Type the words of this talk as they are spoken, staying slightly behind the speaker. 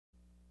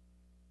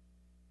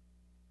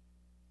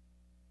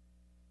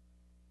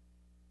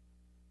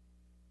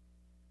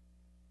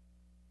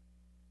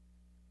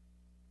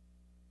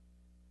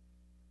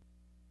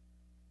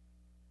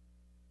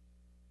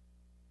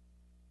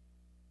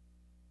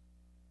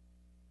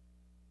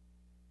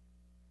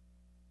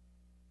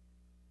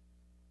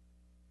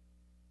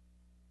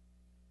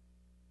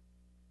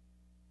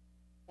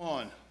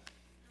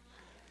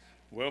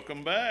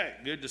Welcome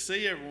back. Good to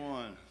see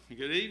everyone.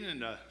 Good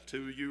evening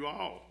to you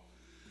all.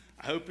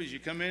 I hope as you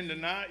come in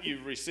tonight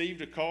you've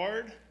received a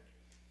card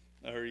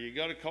or you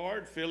got a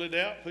card, fill it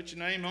out, put your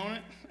name on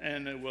it,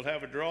 and we'll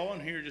have a drawing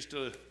here just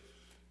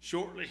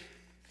shortly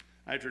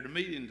after the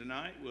meeting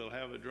tonight. We'll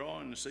have a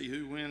drawing to see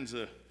who wins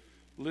a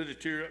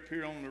literature up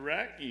here on the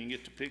rack. You can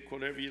get to pick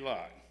whatever you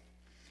like.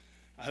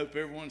 I hope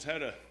everyone's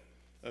had a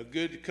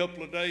good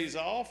couple of days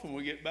off, and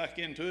we'll get back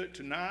into it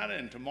tonight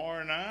and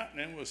tomorrow night,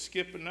 and then we'll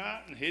skip a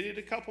night and hit it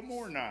a couple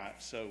more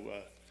nights. So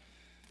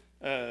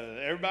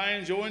everybody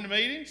enjoying the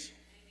meetings?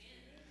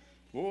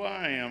 Well,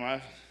 I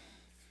am.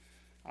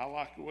 I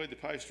like the way the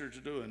pastors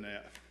are doing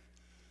that.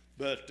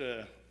 But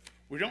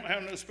we don't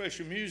have no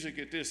special music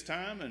at this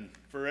time, and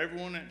for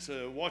everyone that's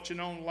watching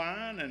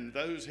online and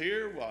those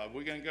here, well,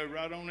 we're going to go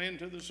right on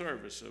into the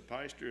service. So,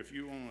 Pastor, if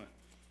you want to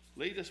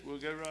lead us, we'll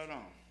go right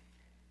on.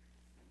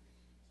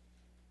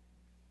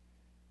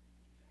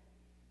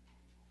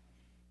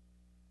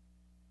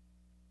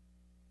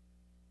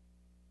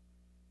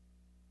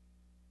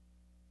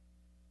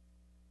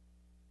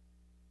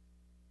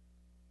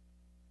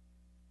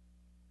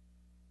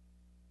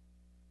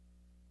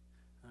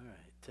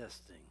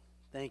 Testing.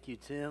 Thank you,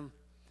 Tim.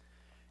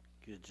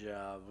 Good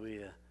job.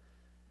 It's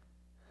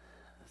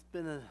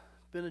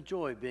been a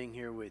joy being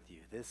here with you.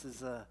 This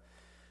is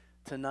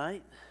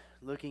tonight,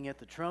 looking at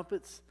the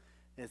trumpets.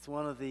 It's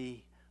one of the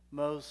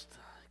most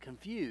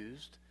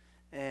confused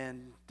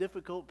and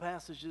difficult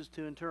passages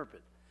to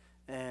interpret.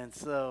 And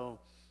so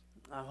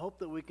I hope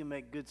that we can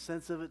make good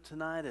sense of it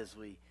tonight as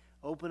we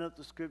open up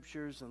the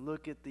scriptures and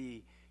look at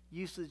the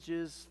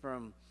usages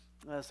from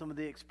some of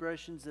the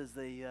expressions as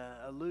they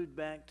allude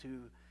back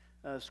to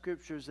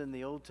scriptures in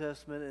the Old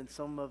Testament and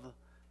some of the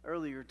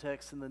earlier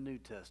texts in the New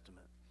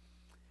Testament.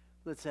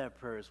 Let's have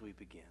prayer as we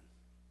begin.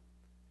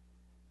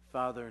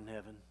 Father in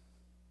heaven,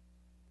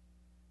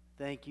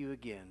 thank you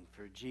again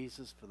for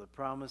Jesus, for the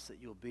promise that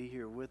you'll be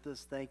here with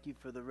us. Thank you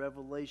for the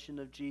revelation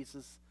of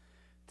Jesus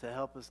to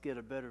help us get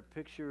a better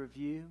picture of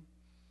you,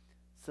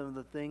 some of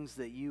the things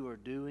that you are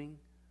doing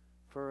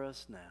for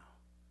us now.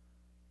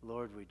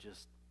 Lord, we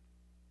just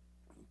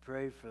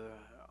pray for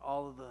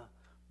all of the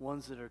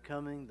ones that are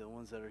coming, the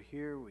ones that are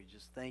here. We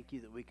just thank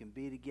you that we can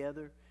be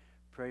together.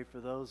 Pray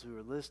for those who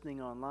are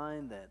listening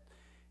online that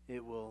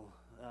it will,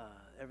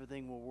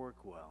 everything will work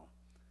well.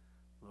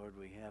 Lord,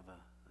 we have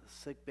a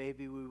sick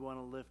baby we want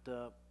to lift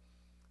up,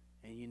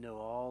 and you know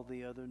all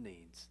the other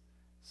needs.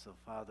 So,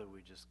 Father,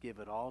 we just give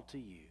it all to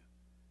you.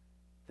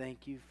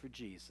 Thank you for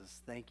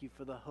Jesus. Thank you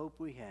for the hope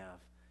we have.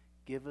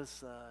 Give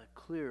us a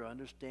clear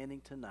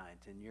understanding tonight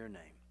in your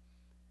name.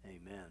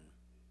 Amen.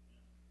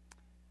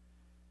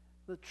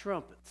 The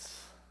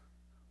trumpets.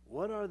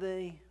 What are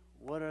they?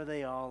 What are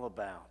they all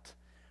about?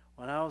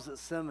 When I was at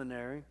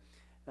seminary,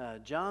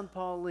 John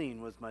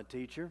Pauline was my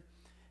teacher,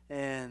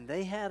 and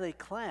they had a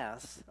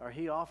class, or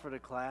he offered a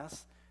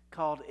class,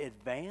 called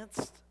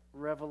Advanced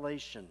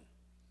Revelation.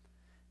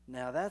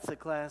 Now, that's a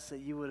class that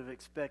you would have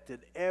expected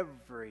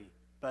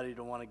everybody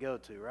to want to go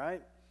to,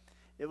 right?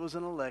 It was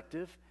an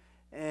elective,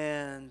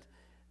 and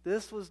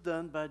this was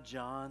done by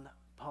John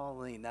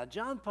Pauline. Now,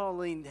 John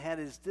Pauline had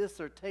his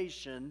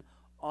dissertation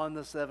on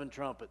the seven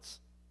trumpets.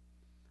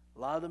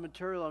 A lot of the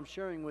material I'm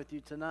sharing with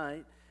you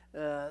tonight,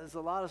 there's a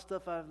lot of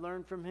stuff I've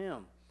learned from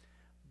him.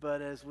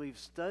 But as we've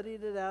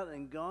studied it out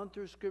and gone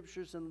through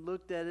scriptures and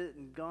looked at it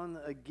and gone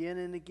again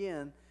and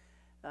again,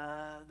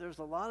 there's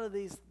a lot of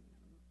these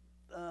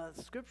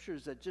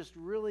scriptures that just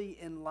really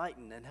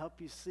enlighten and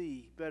help you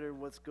see better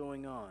what's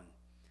going on.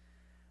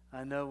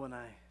 I know when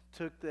I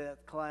took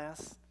that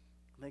class,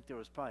 I think there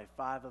was probably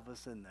 5 of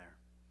us in there.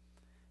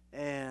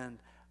 And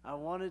I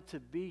wanted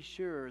to be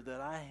sure that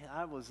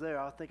I was there.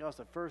 I think I was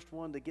the first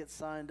one to get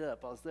signed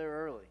up. I was there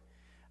early.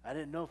 I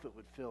didn't know if it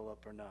would fill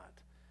up or not.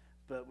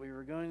 But we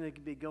were going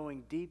to be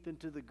going deep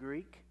into the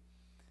Greek,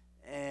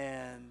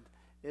 and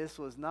this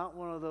was not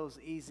one of those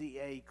easy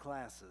A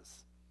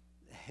classes.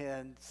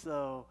 And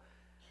so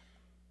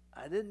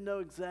I didn't know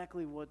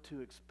exactly what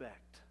to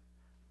expect.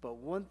 But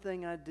one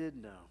thing I did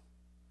know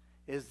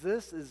is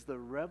this is the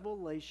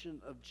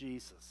revelation of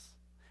Jesus.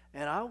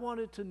 And I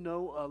wanted to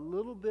know a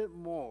little bit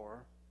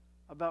more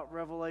about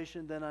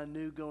Revelation than I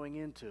knew going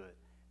into it.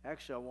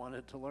 Actually, I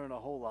wanted to learn a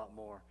whole lot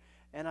more.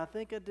 And I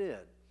think I did.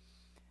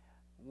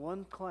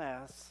 One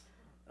class,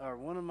 or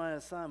one of my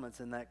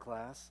assignments in that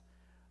class,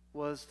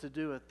 was to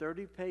do a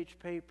 30-page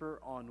paper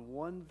on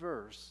one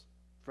verse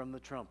from the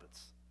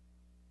trumpets.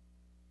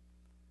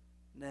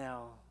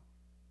 Now,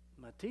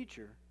 my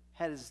teacher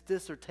had his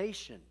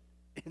dissertation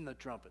in the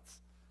trumpets.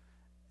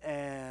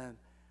 And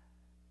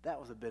that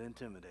was a bit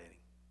intimidating.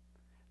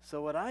 So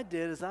what I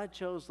did is I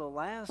chose the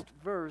last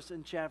verse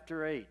in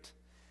chapter 8.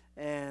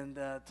 And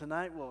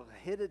tonight we'll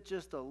hit it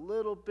just a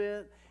little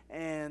bit,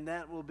 and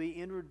that will be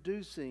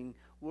introducing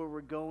where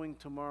we're going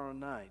tomorrow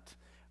night.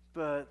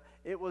 But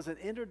it was an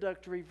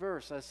introductory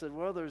verse. I said,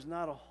 well, there's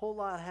not a whole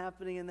lot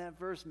happening in that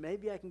verse.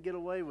 Maybe I can get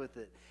away with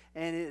it.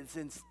 And it's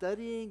in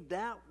studying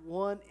that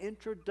one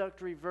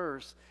introductory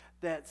verse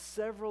that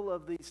several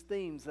of these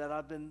themes that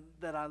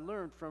I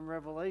learned from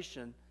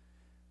Revelation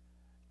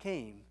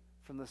came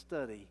from the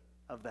study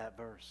of that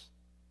verse.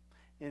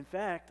 In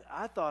fact,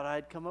 I thought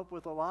I'd come up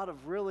with a lot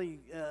of really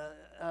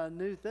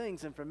new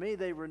things, and for me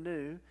they were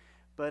new,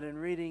 but in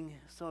reading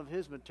some of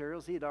his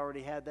materials, he had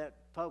already had that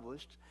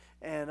published,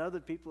 and other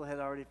people had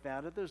already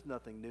found it. There's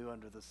nothing new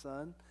under the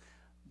sun.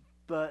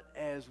 But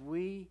as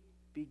we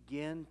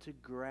begin to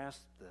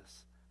grasp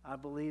this, I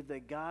believe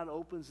that God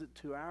opens it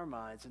to our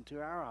minds and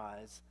to our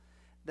eyes,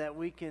 that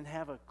we can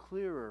have a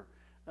clearer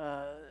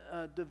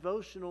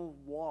devotional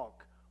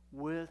walk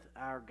with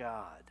our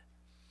God.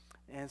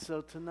 And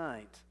so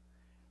tonight,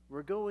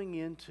 we're going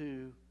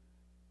into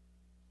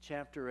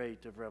chapter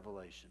 8 of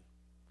Revelation.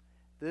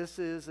 This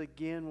is,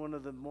 again, one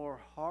of the more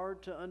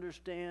hard to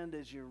understand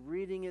as you're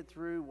reading it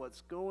through,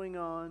 what's going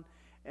on,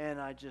 and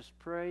I just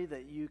pray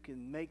that you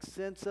can make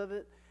sense of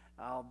it.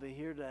 I'll be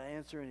here to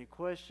answer any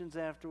questions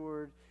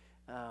afterward,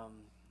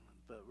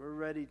 but we're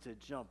ready to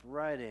jump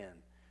right in.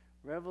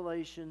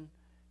 Revelation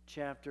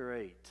chapter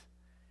 8.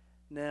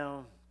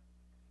 Now,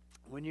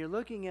 when you're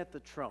looking at the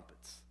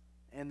trumpets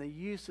and the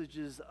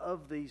usages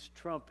of these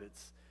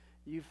trumpets,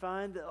 you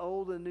find the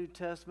Old and New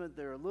Testament,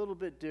 they're a little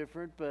bit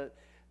different, but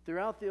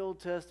throughout the Old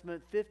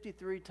Testament,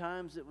 53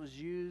 times it was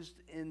used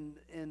in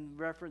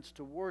reference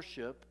to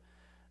worship,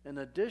 an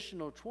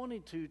additional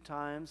 22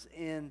 times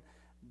in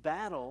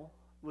battle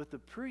with the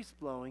priest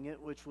blowing it,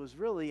 which was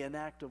really an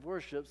act of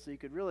worship, so you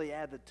could really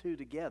add the two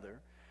together.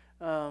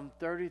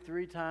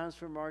 33 times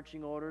for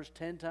marching orders,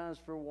 10 times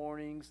for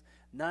warnings,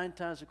 9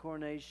 times for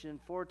coronation,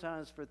 4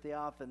 times for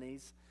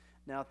theophanies.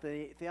 Now,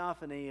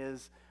 theophany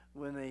is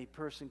when a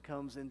person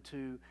comes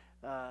into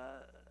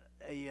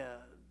a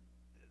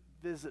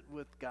visit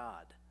with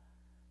God,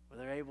 where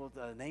they're able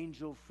to, an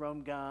angel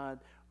from God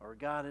or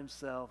God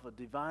himself, a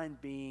divine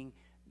being,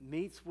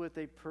 meets with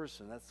a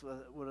person. That's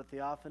what a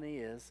theophany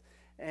is.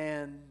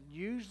 And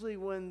usually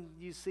when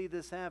you see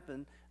this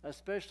happen,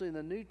 especially in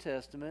the New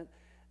Testament,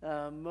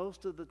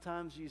 most of the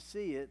times you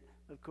see it,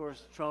 of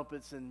course,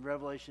 trumpets in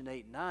Revelation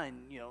 8 and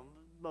 9,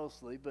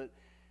 mostly, but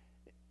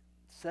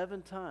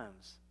 7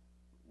 times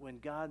when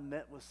God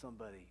met with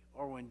somebody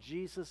or when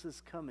Jesus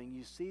is coming,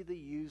 you see the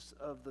use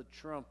of the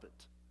trumpet.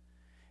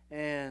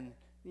 And,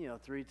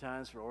 3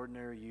 times for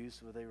ordinary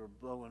use where they were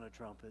blowing a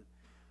trumpet.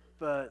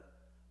 But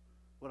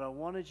what I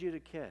wanted you to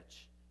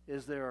catch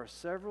is there are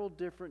several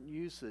different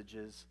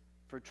usages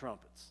for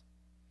trumpets.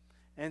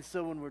 And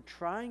so when we're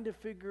trying to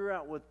figure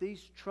out what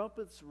these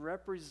trumpets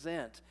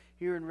represent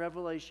here in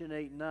Revelation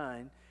 8 and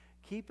 9,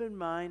 keep in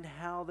mind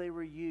how they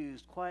were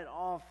used quite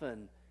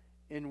often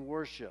in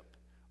worship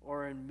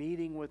or in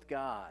meeting with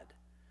God.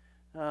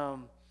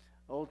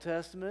 Old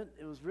Testament,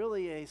 it was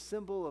really a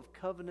symbol of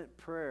covenant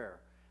prayer.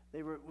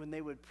 When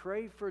they would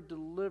pray for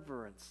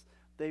deliverance,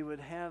 they would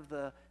have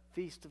the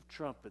Feast of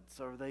Trumpets,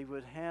 or they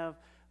would have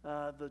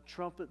the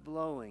trumpet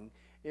blowing.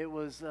 It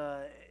was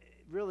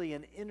really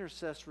an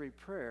intercessory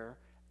prayer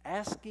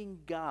asking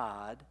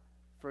God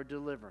for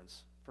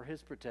deliverance, for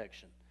his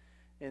protection.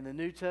 In the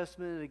New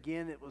Testament,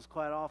 again, it was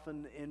quite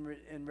often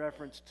in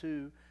reference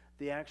to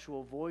the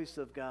actual voice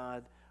of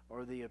God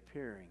or the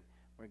appearing,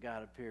 where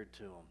God appeared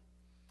to them.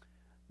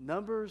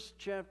 Numbers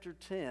chapter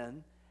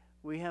 10,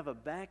 we have a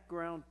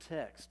background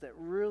text that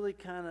really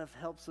kind of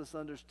helps us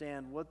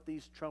understand what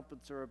these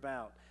trumpets are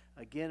about.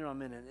 Again,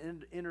 I'm in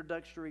an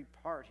introductory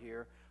part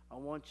here. I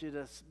want you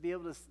to be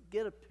able to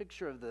get a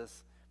picture of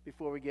this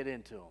before we get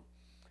into them.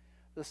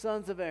 The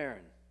sons of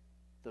Aaron,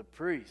 the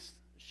priests,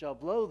 shall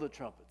blow the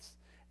trumpets,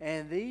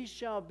 and these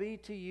shall be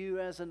to you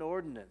as an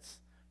ordinance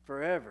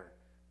forever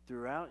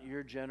throughout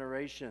your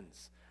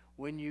generations.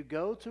 When you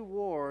go to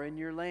war in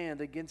your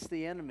land against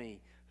the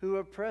enemy who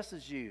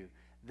oppresses you,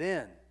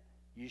 then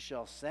you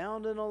shall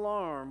sound an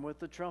alarm with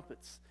the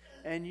trumpets,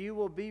 and you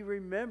will be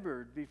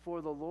remembered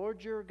before the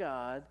Lord your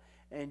God,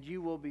 and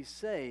you will be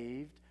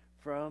saved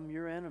from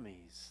your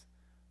enemies.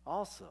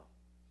 Also,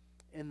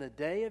 in the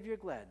day of your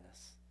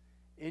gladness,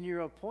 in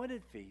your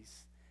appointed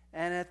feasts,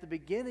 and at the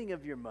beginning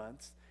of your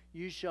months,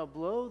 you shall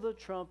blow the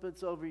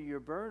trumpets over your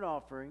burnt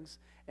offerings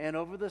and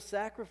over the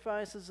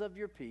sacrifices of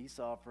your peace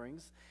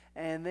offerings,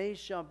 and they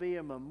shall be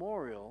a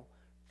memorial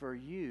for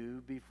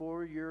you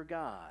before your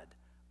God.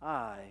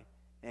 I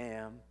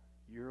am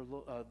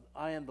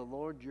the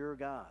Lord your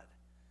God.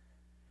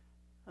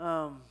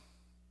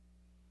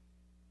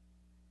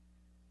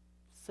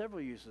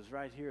 Several uses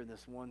right here in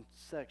this one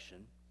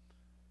section.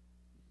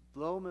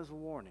 Blow them as a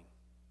warning.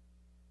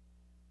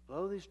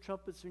 Blow these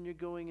trumpets when you're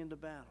going into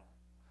battle.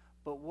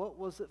 But what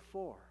was it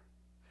for?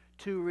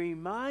 To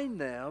remind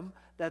them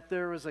that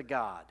there is a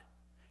God.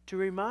 To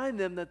remind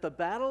them that the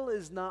battle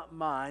is not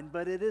mine,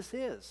 but it is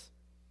his.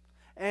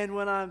 And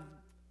when I'm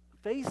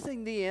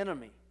facing the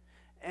enemy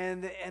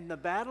and the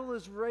battle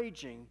is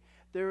raging,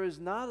 there is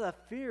not a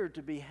fear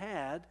to be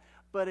had,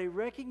 but a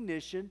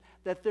recognition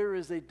that there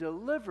is a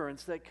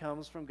deliverance that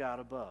comes from God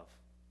above.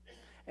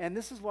 And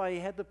this is why he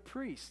had the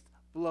priest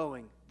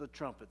blowing the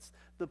trumpets,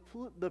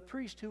 the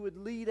priest who would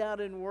lead out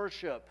in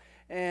worship.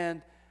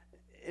 And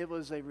it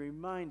was a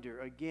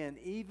reminder, again,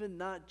 even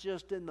not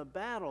just in the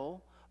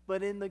battle,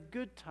 but in the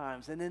good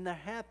times and in the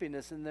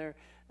happiness and their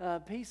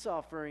peace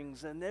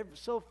offerings and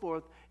so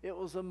forth. It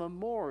was a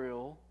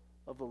memorial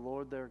of the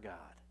Lord their God.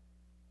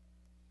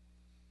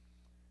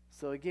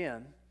 So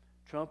again,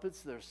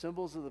 trumpets, they're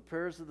symbols of the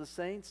prayers of the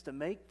saints to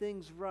make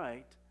things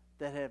right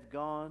that have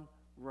gone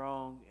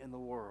wrong in the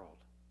world.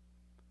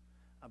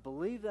 I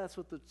believe that's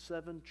what the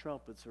 7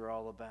 trumpets are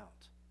all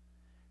about.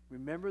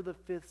 Remember the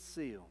 5th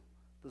seal.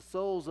 The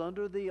souls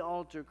under the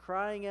altar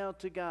crying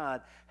out to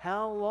God,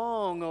 "How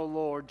long, O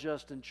Lord,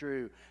 just and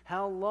true?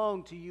 How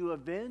long till you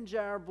avenge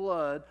our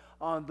blood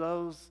on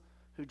those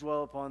who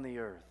dwell upon the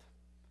earth?"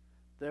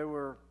 There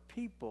were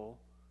people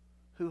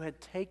who had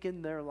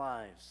taken their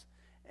lives,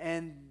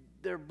 and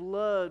their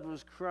blood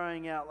was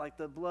crying out like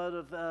the blood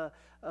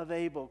of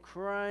Abel,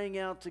 crying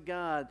out to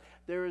God.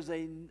 There is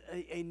a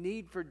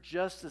need for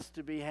justice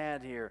to be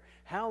had here.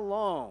 How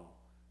long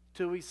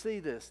till we see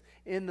this?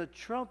 In the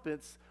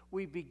trumpets,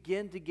 we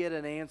begin to get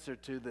an answer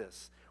to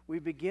this. We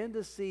begin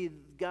to see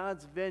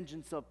God's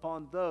vengeance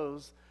upon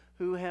those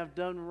who have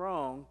done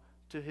wrong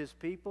to his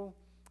people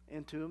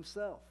and to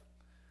himself.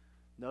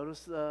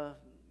 Notice the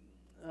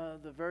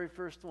very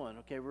first one.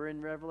 Okay, we're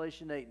in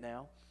Revelation 8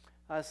 now.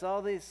 "I saw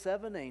these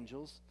 7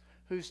 angels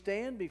who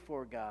stand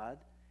before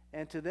God,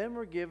 and to them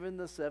were given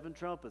the 7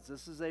 trumpets."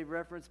 This is a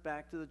reference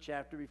back to the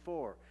chapter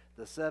before.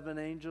 The 7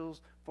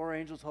 angels, 4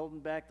 angels holding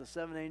back the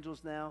 7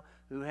 angels now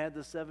who had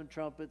the 7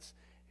 trumpets.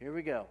 Here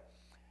we go.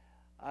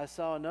 "I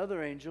saw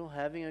another angel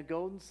having a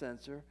golden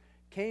censer,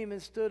 came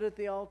and stood at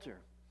the altar.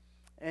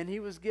 And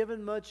he was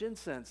given much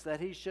incense, that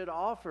he should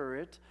offer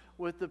it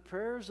with the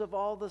prayers of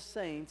all the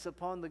saints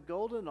upon the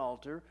golden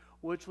altar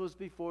which was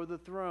before the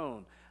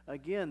throne."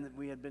 Again,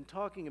 we had been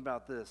talking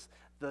about this.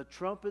 The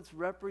trumpets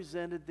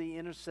represented the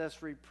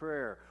intercessory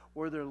prayer,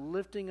 where they're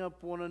lifting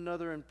up one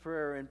another in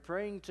prayer and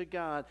praying to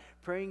God,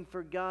 praying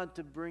for God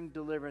to bring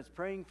deliverance,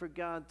 praying for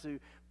God to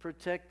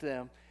protect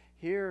them.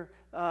 Here,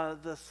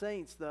 the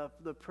saints,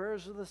 the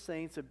prayers of the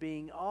saints are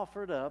being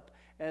offered up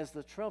as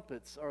the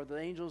trumpets or the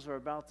angels are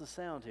about to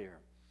sound here.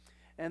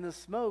 "And the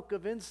smoke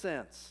of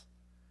incense."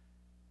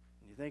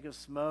 You think of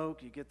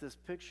smoke, you get this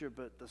picture,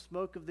 but the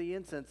smoke of the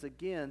incense,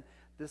 again,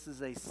 this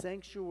is a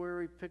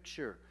sanctuary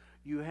picture.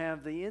 You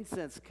have the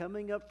incense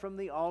coming up from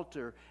the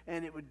altar,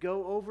 and it would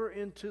go over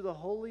into the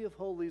Holy of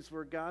Holies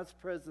where God's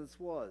presence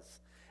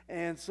was.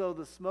 And so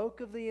the smoke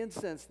of the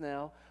incense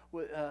now,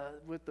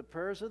 with the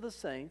prayers of the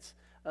saints,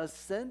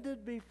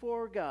 ascended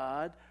before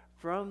God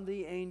from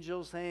the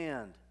angel's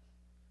hand.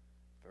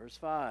 Verse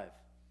 5.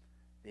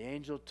 "The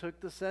angel took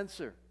the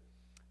censer,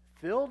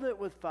 filled it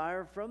with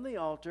fire from the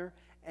altar,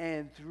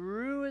 and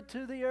threw it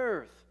to the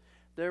earth.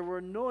 There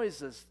were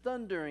noises,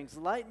 thunderings,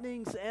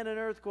 lightnings, and an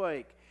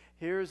earthquake."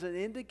 Here's an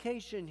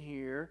indication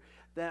here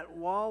that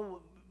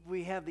while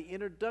we have the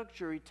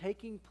introductory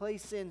taking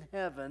place in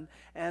heaven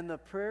and the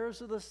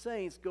prayers of the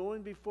saints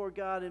going before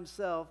God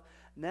himself,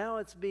 now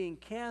it's being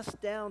cast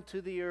down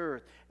to the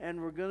earth,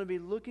 and we're going to be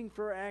looking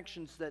for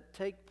actions that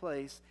take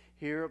place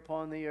here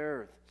upon the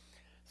earth.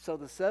 So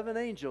the 7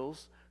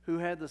 angels who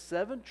had the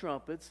 7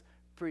 trumpets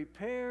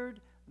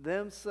prepared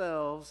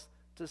themselves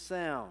to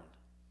sound.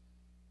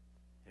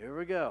 Here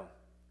we go.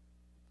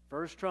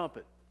 First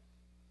trumpet.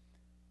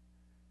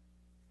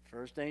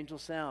 First angel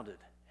sounded.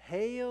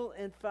 Hail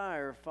and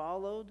fire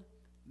followed,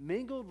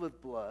 mingled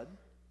with blood,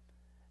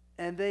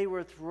 and they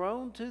were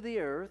thrown to the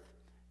earth,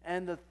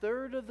 and the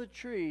third of the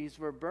trees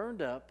were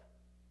burned up,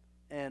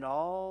 and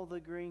all the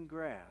green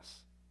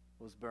grass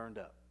was burned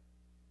up.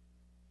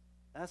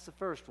 That's the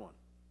first one.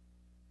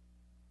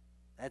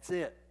 That's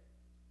it.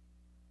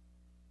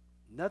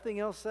 Nothing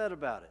else said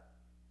about it.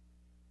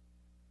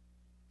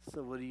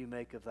 So what do you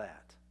make of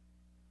that?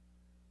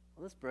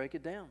 Well, let's break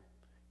it down.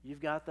 You've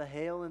got the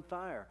hail and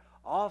fire.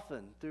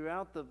 Often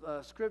throughout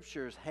the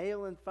scriptures,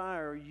 hail and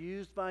fire are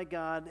used by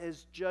God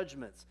as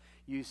judgments.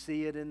 You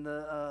see it in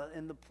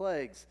the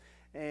plagues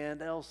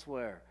and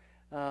elsewhere.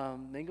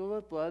 Mingled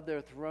with blood,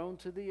 they're thrown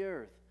to the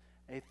earth.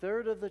 A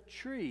third of the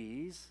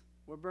trees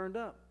were burned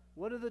up.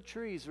 What do the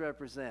trees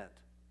represent?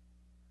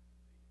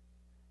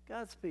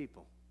 God's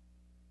people.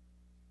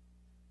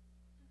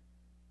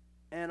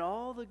 And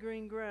all the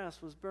green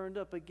grass was burned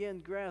up.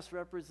 Again, grass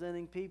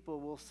representing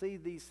people. We'll see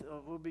these,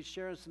 we'll be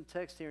sharing some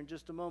text here in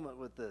just a moment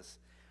with this.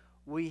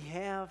 We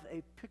have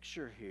a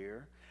picture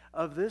here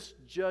of this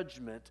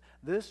judgment,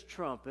 this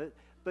trumpet,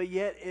 but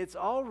yet it's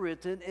all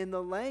written in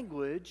the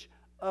language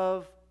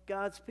of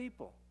God's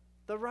people,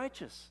 the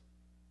righteous.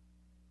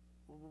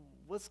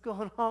 What's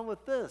going on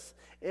with this?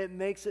 It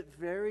makes it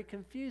very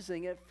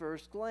confusing at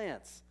first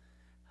glance.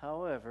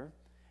 However,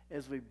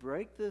 as we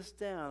break this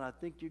down, I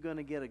think you're going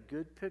to get a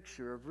good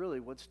picture of really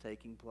what's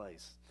taking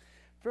place.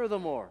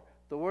 Furthermore,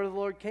 the word of the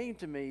Lord came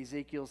to me,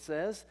 Ezekiel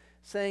says,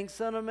 saying,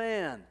 "Son of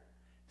man,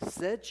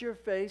 set your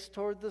face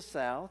toward the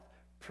south,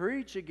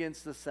 preach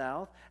against the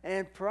south,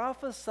 and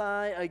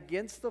prophesy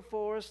against the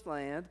forest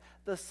land,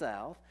 the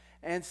south,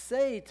 and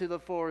say to the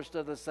forest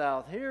of the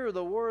south, hear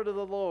the word of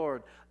the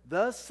Lord.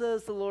 Thus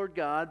says the Lord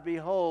God,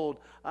 behold,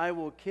 I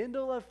will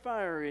kindle a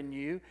fire in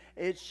you.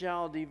 It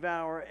shall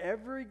devour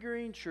every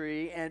green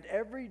tree and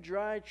every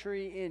dry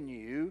tree in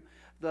you.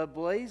 The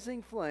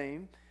blazing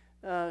flame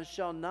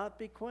shall not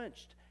be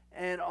quenched,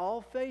 and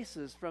all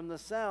faces from the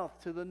south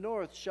to the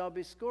north shall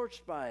be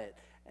scorched by it,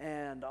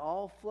 and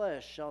all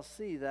flesh shall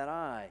see that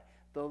I,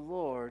 the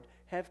Lord,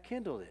 have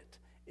kindled it.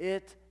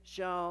 It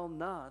shall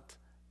not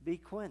be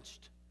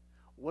quenched.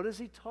 What is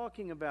he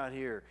talking about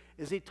here?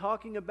 Is he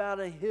talking about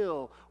a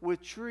hill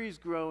with trees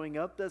growing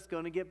up that's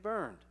going to get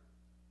burned?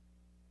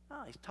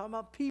 No, he's talking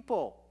about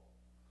people.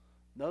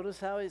 Notice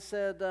how he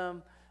said,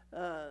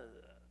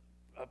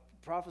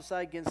 prophesy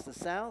against the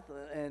south,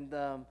 and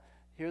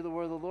hear the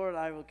word of the Lord,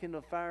 I will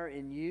kindle fire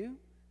in you,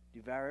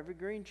 devour every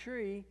green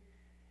tree,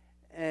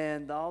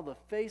 and all the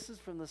faces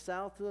from the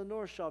south to the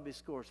north shall be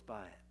scorched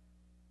by it.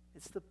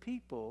 It's the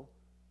people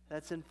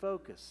that's in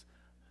focus.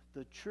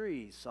 The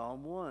tree,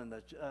 Psalm 1,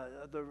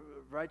 the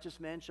righteous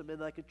man shall be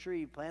like a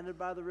tree planted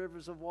by the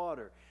rivers of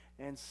water,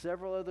 and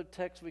several other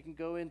texts we can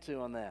go into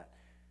on that.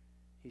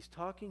 He's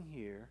talking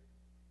here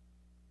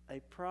a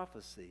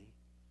prophecy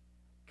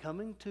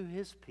coming to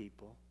his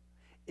people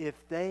if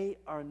they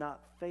are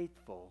not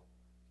faithful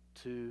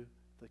to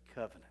the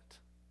covenant.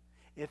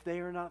 If they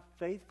are not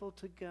faithful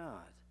to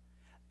God,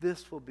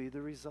 this will be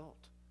the result.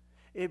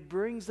 It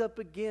brings up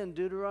again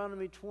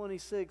Deuteronomy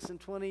 26 and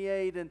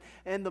 28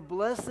 and the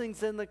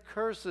blessings and the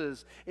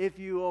curses. If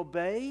you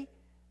obey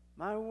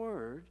my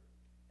word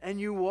and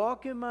you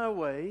walk in my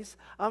ways,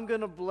 I'm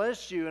going to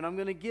bless you, and I'm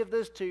going to give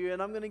this to you,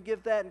 and I'm going to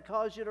give that and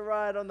cause you to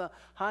ride on the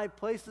high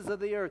places of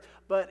the earth.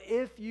 But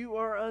if you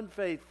are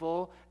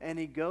unfaithful, and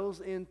he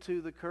goes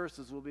into the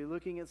curses, we'll be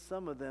looking at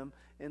some of them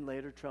in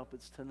later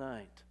Trumpets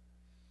tonight.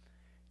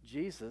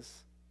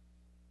 Jesus,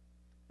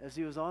 as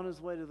he was on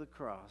his way to the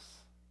cross,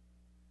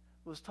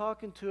 was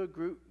talking to a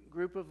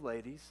group of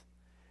ladies,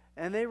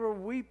 and they were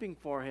weeping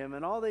for him,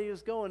 and all they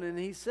was going, and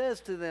he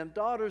says to them,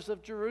 daughters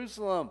of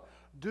Jerusalem,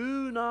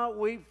 do not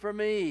weep for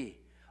me,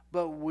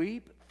 but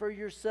weep for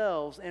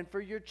yourselves and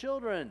for your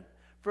children.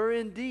 For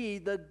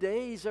indeed the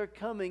days are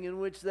coming in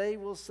which they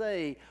will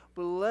say,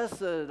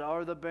 blessed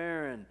are the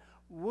barren,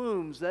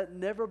 wombs that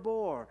never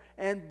bore,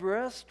 and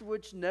breasts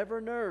which never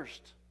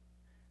nursed.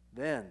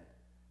 Then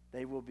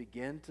they will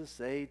begin to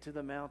say to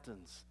the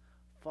mountains,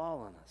 fall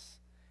on us,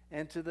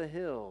 and to the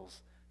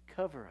hills,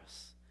 cover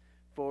us.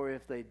 For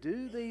if they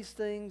do these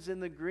things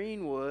in the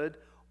green wood,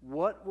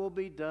 what will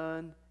be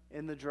done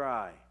in the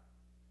dry?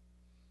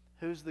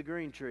 Who's the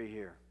green tree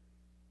here?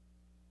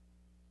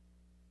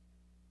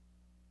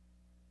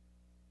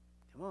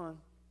 Come on.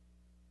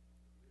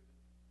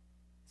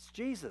 It's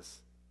Jesus.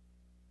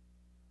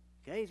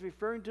 Okay, he's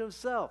referring to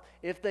himself.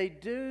 If they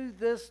do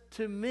this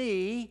to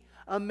me,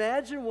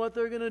 imagine what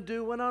they're going to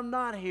do when I'm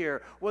not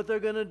here, what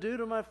they're going to do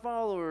to my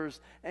followers,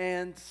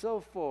 and so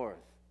forth.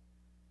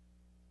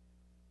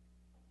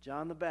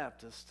 John the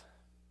Baptist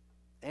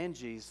and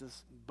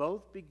Jesus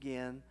both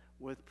begin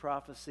with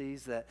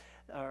prophecies that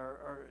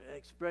are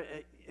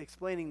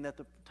explaining that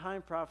the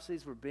time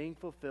prophecies were being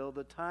fulfilled,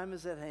 the time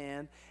is at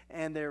hand,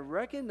 and they're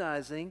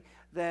recognizing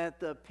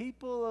that the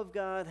people of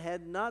God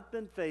had not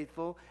been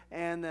faithful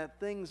and that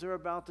things are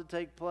about to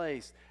take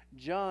place.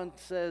 John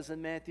says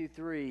in Matthew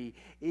 3,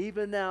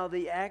 even now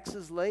the axe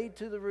is laid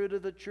to the root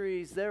of the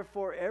trees,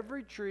 therefore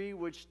every tree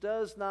which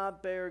does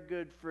not bear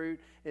good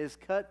fruit is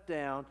cut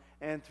down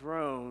and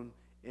thrown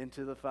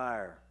into the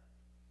fire.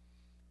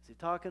 Is he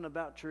talking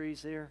about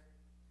trees here?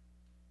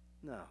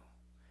 No.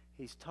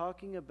 He's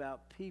talking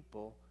about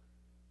people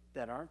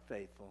that aren't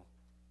faithful,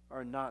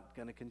 are not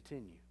going to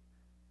continue.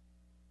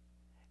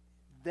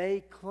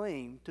 They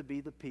claim to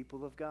be the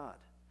people of God.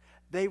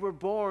 They were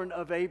born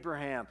of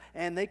Abraham,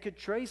 and they could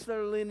trace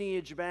their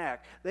lineage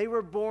back. They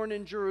were born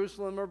in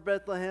Jerusalem or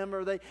Bethlehem,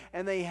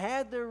 and they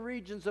had their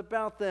regions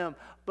about them.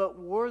 But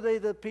were they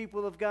the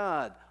people of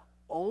God?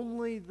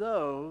 Only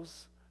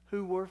those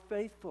who were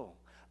faithful.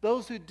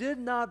 Those who did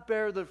not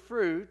bear the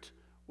fruit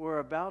were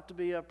about to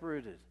be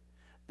uprooted.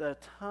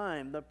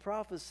 The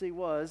prophecy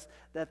was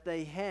that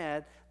they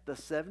had the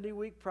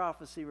 70-week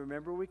prophecy.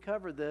 Remember, we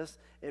covered this.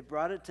 It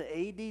brought it to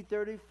AD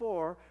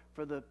 34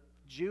 for the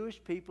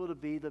Jewish people to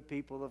be the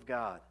people of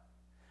God.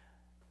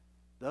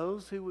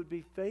 Those who would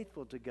be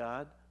faithful to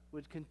God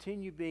would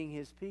continue being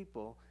his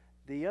people.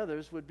 The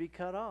others would be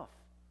cut off.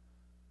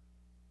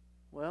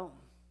 Well,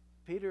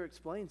 Peter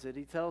explains it.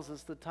 He tells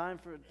us the time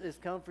has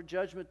come for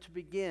judgment to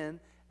begin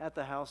at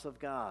the house of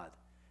God.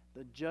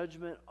 The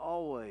judgment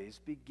always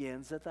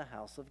begins at the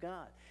house of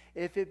God.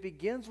 If it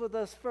begins with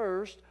us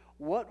first,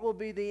 what will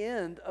be the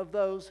end of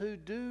those who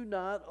do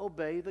not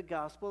obey the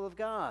gospel of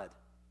God?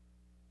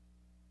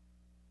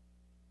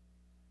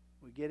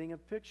 We're getting a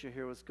picture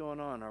here what's going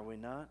on, are we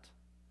not?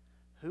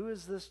 Who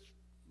is this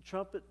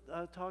trumpet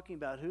talking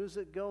about? Who is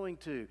it going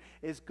to?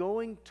 It's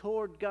going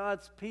toward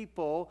God's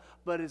people,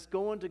 but it's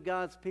going to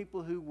God's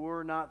people who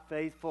were not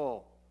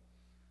faithful.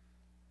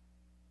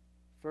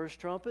 First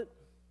trumpet,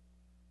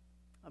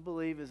 I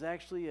believe, is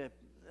actually a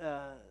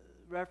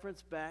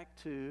reference back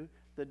to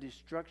the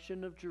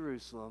destruction of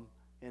Jerusalem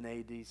in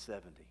AD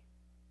 70.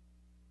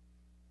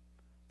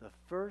 The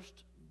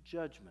first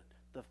judgment,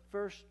 the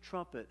first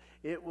trumpet,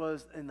 it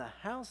was in the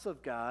house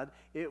of God.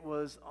 It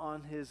was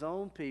on his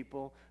own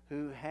people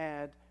who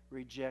had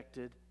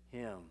rejected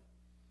him.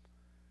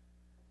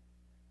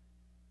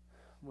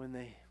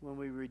 When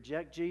we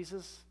reject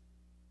Jesus,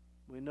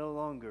 we no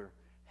longer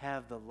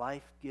have the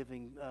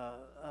life-giving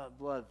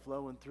blood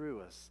flowing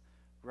through us.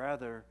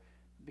 Rather,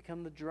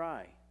 become the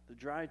dry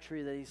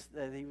tree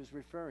that he was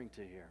referring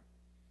to here.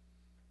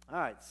 All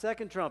right,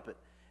 second trumpet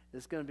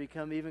is going to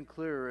become even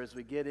clearer as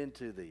we get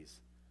into these.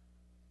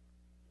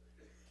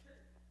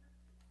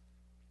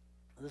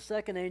 The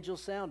second angel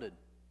sounded.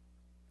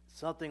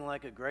 Something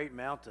like a great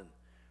mountain,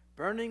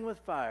 burning with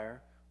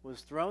fire,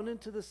 was thrown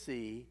into the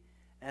sea,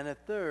 and a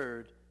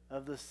third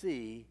of the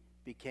sea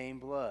became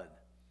blood.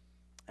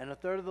 And a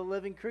third of the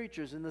living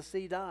creatures in the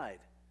sea died,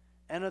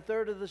 and a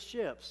third of the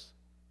ships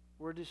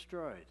were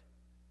destroyed.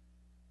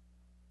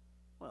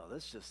 Well,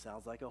 this just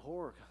sounds like a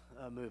horror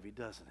movie,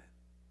 doesn't it?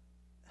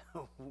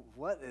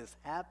 What is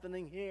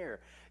happening here?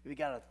 You've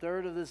got a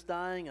third of this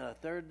dying and a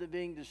third of it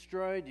being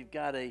destroyed. You've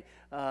got a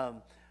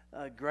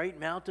great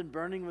mountain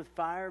burning with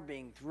fire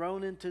being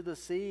thrown into the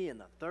sea, and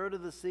a third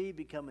of the sea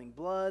becoming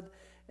blood.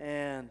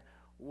 And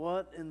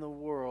what in the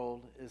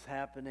world is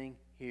happening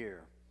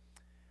here?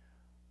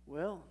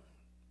 Well,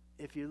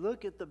 if you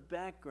look at the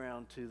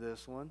background to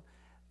this one,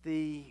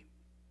 the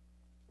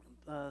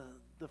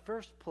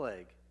first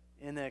plague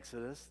in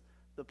Exodus,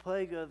 the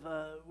plague of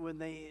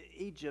when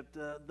Egypt,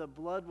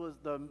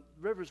 the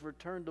rivers were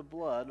turned to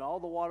blood, and all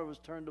the water was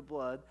turned to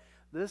blood.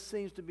 This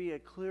seems to be a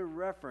clear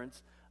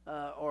reference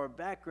or a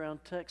background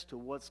text to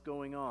what's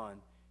going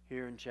on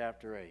here in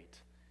chapter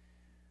 8.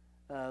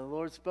 The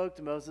Lord spoke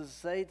to Moses,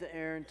 "Say to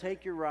Aaron,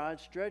 take your rod,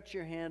 stretch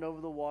your hand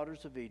over the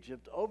waters of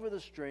Egypt, over the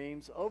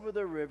streams, over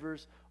their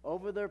rivers,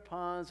 over their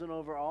ponds, and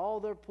over all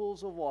their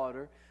pools of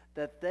water,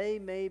 that they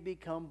may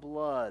become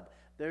blood.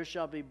 There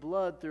shall be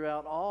blood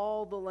throughout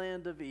all the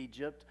land of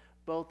Egypt,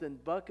 both in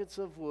buckets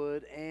of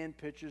wood and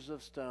pitchers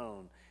of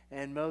stone."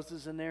 And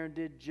Moses and Aaron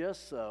did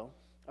so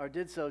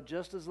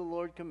just as the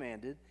Lord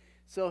commanded.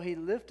 So he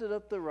lifted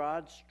up the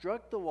rod,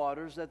 struck the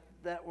waters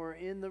that were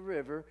in the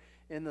river,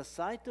 in the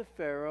sight of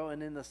Pharaoh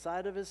and in the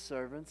sight of his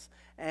servants,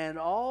 and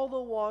all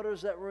the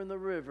waters that were in the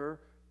river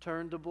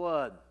turned to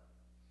blood.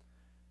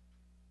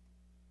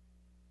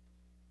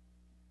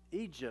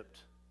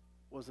 Egypt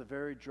was a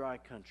very dry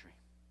country,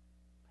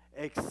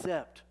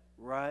 except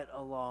right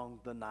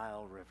along the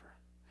Nile River.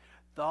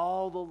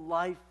 All the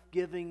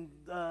life-giving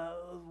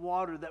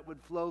water that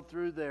would flow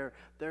through there,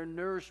 their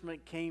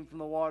nourishment came from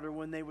the water.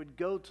 When they would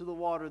go to the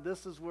water,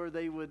 this is where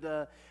they would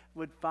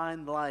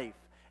find life.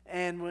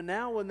 And when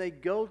they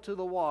go to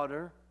the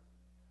water,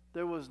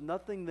 there was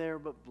nothing there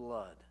but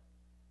blood.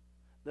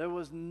 There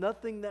was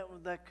nothing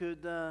that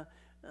could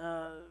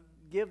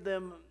give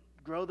them,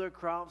 grow their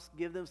crops,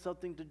 give them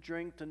something to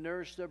drink, to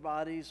nourish their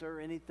bodies, or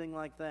anything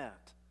like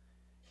that.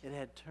 It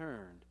had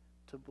turned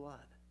to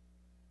blood.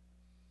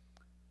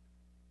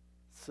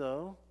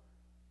 So,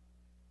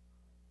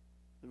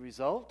 the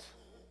result,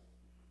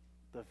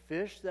 the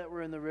fish that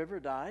were in the river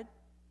died.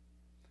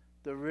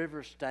 The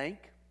river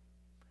stank.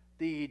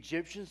 The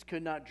Egyptians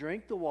could not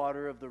drink the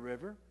water of the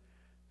river.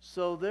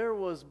 So there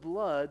was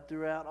blood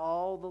throughout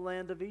all the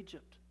land of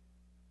Egypt.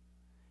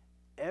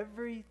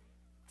 Every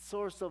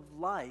source of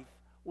life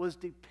was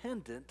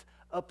dependent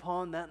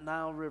upon that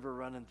Nile River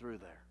running through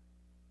there.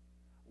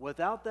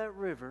 Without that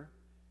river,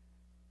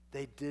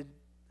 they didn't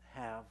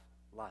have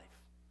life.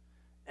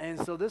 And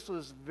so this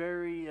was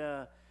very,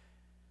 it's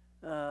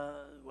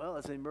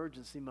an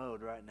emergency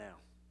mode right now.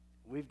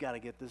 We've got to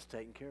get this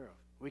taken care of.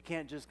 We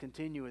can't just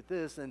continue with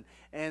this.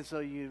 And so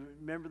you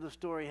remember the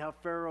story how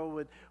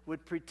Pharaoh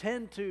would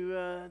pretend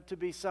to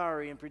be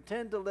sorry and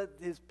pretend to let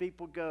his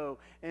people go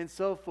and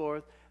so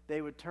forth.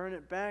 They would turn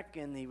it back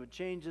and he would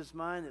change his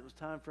mind. It was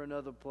time for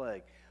another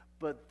plague.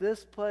 But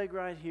this plague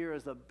right here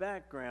is a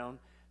background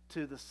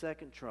to the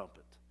second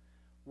trumpet.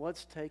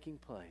 What's taking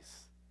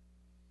place?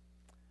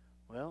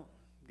 Well,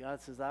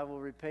 God says, "I will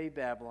repay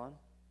Babylon,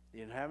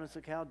 the inhabitants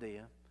of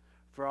Chaldea,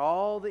 for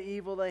all the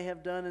evil they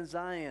have done in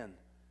Zion.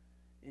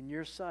 In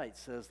your sight,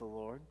 says the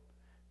Lord.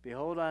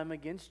 Behold, I am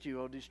against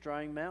you, O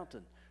destroying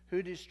mountain,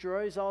 who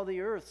destroys all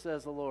the earth,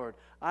 says the Lord.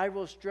 I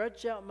will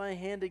stretch out my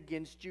hand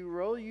against you,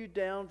 roll you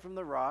down from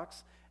the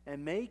rocks,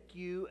 and make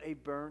you a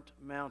burnt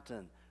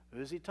mountain."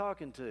 Who's he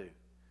talking to?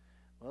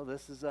 Well,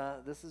 this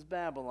is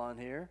Babylon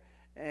here.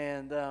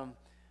 And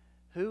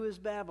who is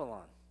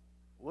Babylon?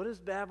 What is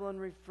Babylon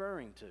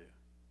referring to?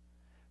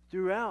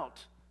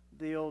 Throughout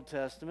the Old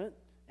Testament,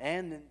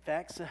 and in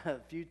fact a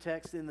few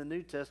texts in the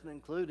New Testament,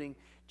 including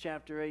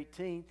chapter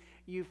 18,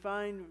 you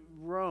find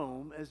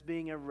Rome as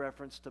being a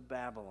reference to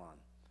Babylon.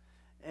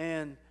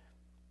 And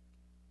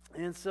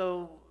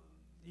so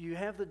you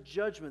have the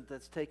judgment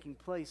that's taking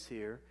place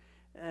here,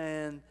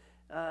 and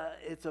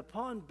it's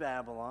upon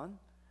Babylon,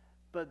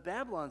 but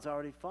Babylon's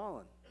already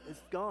fallen.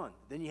 It's gone.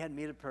 Then you had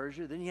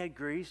Medo-Persia, then you had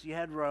Greece, you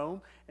had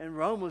Rome, and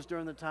Rome was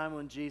during the time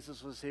when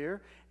Jesus was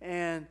here.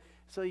 And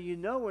so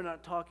we're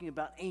not talking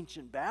about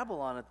ancient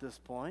Babylon at this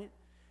point.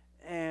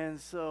 And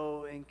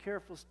so in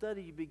careful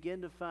study, you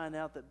begin to find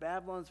out that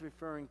Babylon's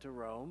referring to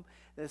Rome.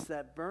 It's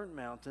that burnt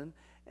mountain.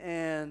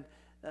 And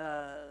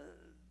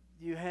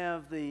you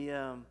have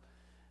the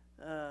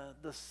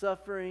the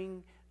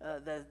suffering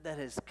that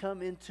has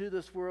come into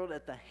this world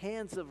at the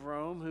hands of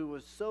Rome, who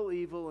was so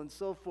evil and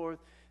so forth,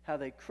 how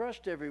they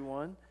crushed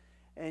everyone.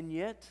 And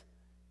yet,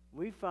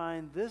 we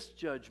find this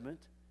judgment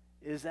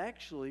is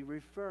actually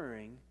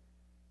referring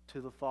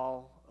to the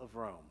fall of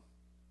Rome.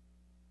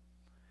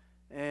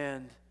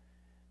 And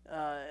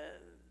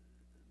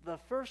the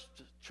first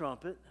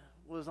trumpet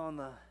was on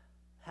the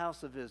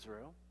house of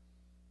Israel,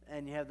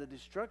 and you have the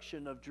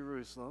destruction of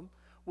Jerusalem,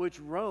 which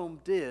Rome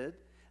did.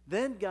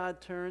 Then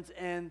God turns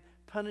and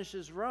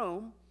punishes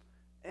Rome,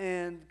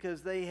 and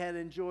because they had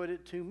enjoyed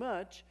it too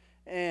much,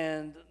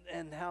 and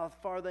how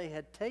far they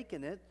had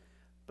taken it.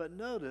 But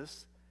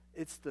notice,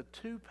 it's the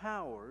two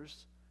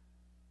powers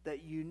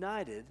that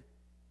united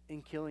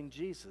in killing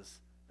Jesus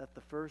that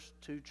the first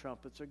two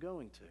trumpets are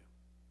going to.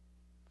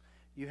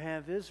 You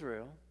have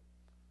Israel,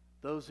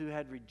 those who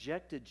had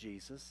rejected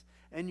Jesus,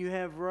 and you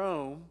have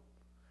Rome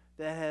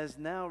that has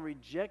now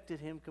rejected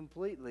him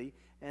completely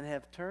and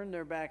have turned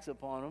their backs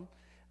upon him,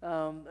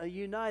 a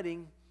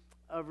uniting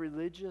of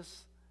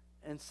religious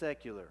and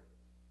secular.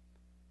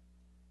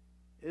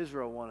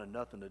 Israel wanted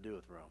nothing to do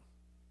with Rome.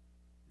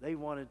 They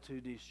wanted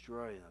to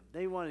destroy them.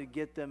 They wanted to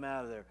get them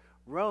out of there.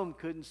 Rome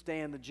couldn't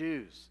stand the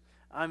Jews.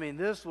 I mean,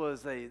 this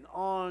was an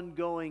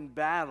ongoing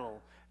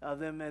battle of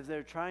them as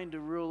they're trying to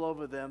rule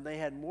over them. They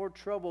had more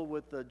trouble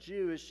with the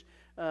Jewish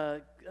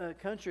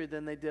country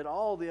than they did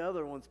all the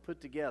other ones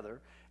put together.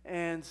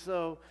 And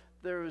so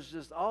there was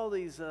just all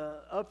these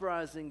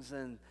uprisings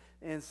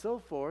and so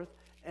forth.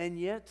 And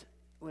yet,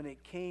 when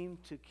it came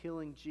to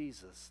killing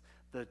Jesus,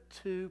 the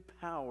two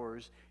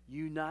powers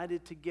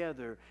united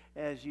together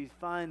as you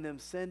find them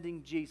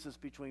sending Jesus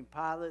between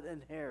Pilate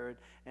and Herod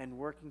and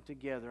working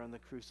together on the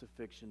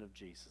crucifixion of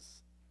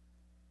Jesus.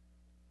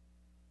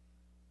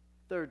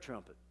 Third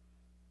trumpet.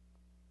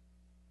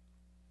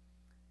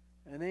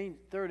 And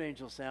third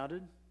angel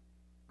sounded.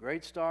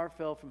 Great star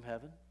fell from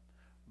heaven,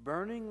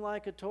 burning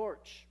like a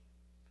torch.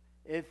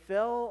 It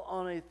fell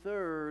on a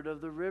third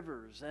of the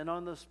rivers and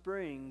on the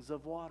springs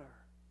of water.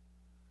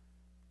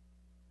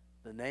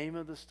 The name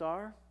of the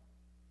star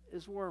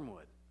is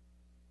wormwood.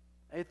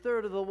 A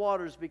third of the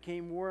waters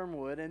became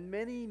wormwood, and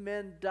many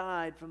men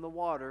died from the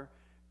water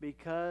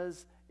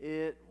because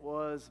it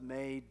was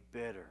made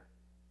bitter.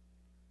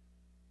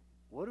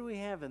 What do we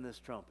have in this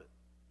trumpet?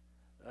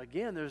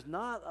 Again, there's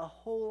not a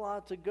whole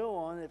lot to go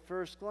on at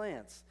first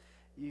glance.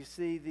 You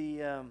see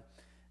the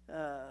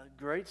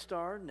great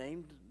star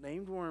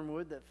named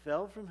wormwood that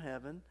fell from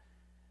heaven,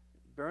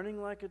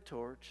 burning like a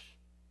torch,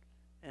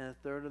 and a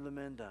third of the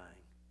men dying.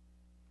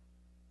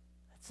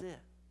 That's it.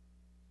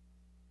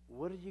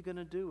 What are you going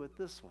to do with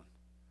this one?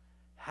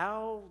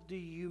 How do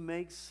you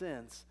make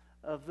sense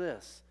of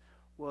this?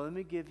 Well, let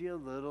me give you a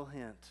little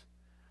hint.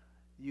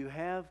 You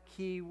have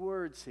key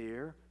words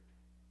here.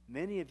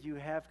 Many of you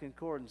have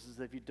concordances.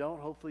 If you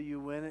don't, hopefully you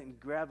win it and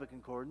grab a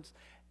concordance.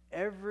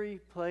 Every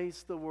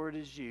place the word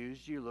is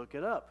used, you look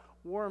it up.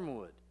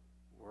 Wormwood.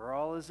 Where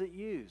all is it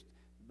used?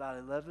 About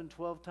 11,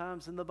 12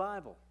 times in the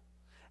Bible.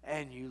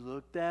 And you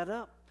look that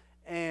up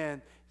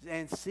and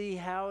see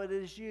how it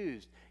is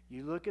used.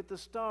 You look at the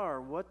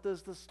star. What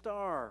does the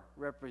star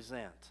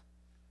represent?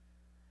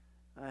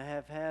 I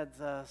have had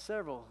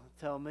several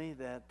tell me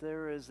that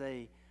there is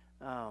a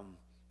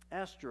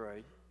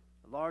asteroid,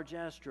 a large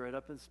asteroid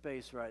up in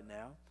space right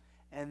now,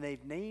 and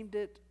they've named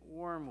it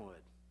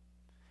Wormwood.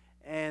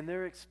 And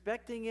they're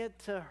expecting it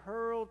to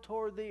hurl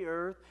toward the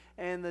earth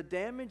and the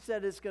damage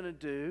that it's going to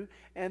do.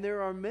 And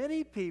there are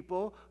many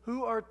people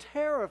who are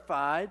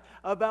terrified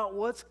about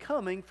what's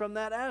coming from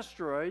that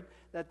asteroid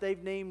that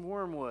they've named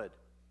Wormwood.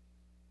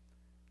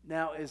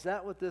 Now, is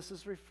that what this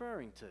is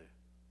referring to?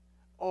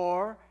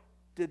 Or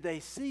did they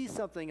see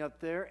something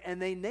up there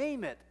and they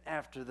name it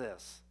after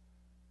this?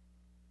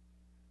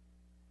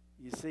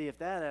 You see, if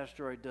that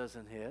asteroid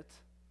doesn't hit,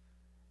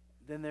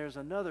 then there's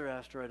another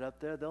asteroid up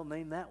there. They'll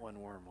name that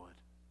one Wormwood.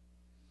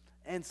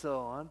 And so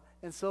on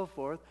and so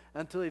forth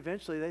until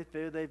eventually they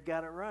figure they've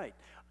got it right.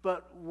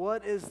 But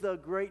what is the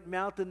great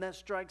mountain that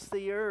strikes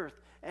the earth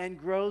and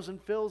grows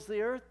and fills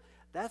the earth?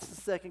 That's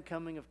the second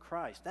coming of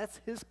Christ.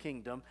 That's his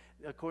kingdom,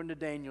 according to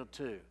Daniel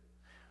 2.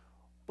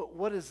 But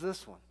what is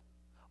this one?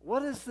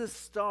 What is this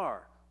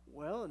star?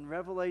 Well, in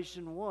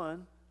Revelation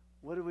 1,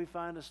 what do we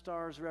find a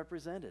star is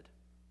represented?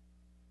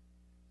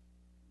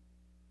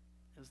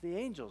 It was the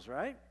angels,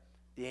 right?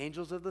 The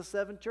angels of the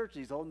seven churches.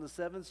 He's holding the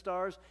seven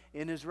stars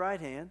in his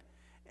right hand.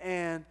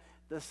 And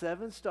the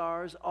seven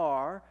stars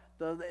are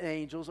the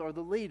angels or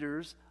the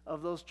leaders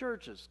of those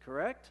churches,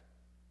 correct?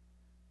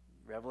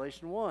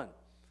 Revelation 1.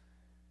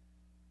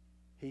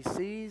 He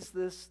sees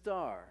this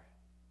star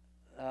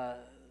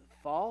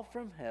fall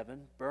from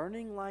heaven,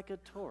 burning like a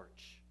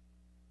torch.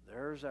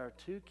 There's our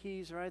two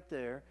keys right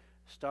there.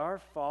 Star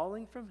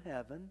falling from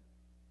heaven,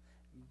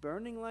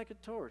 burning like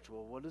a torch.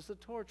 Well, what does the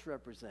torch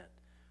represent?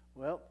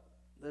 Well,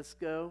 let's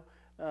go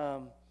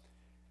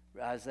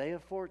Isaiah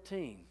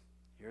 14.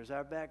 Here's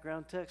our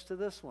background text to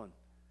this one.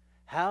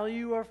 How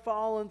you are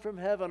fallen from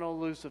heaven, O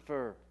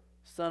Lucifer,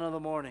 son of the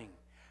morning.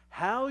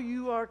 How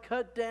you are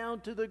cut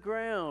down to the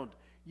ground,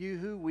 you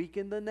who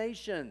weaken the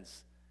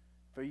nations.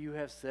 For you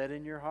have said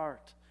in your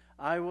heart,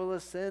 I will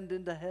ascend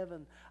into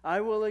heaven.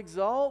 I will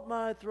exalt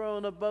my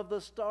throne above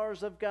the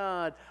stars of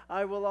God.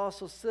 I will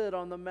also sit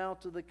on the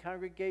mount of the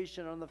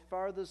congregation on the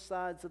farthest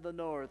sides of the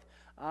north.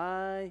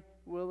 I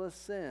will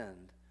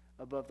ascend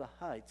above the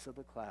heights of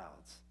the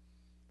clouds.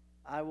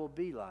 I will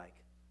be like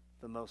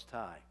the Most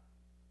High.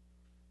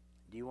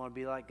 Do you want to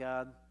be like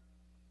God?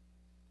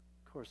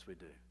 Of course we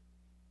do.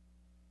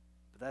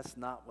 But that's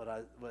not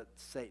what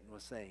Satan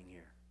was saying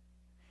here.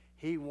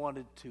 He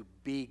wanted to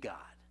be God.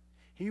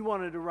 He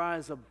wanted to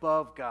rise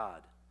above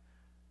God,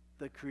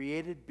 the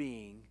created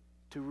being,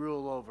 to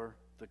rule over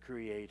the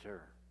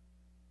Creator.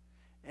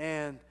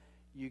 And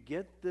you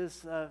get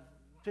this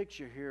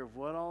picture here of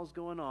what all is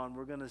going on.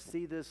 We're going to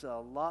see this a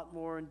lot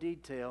more in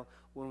detail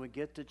when we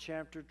get to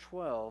chapter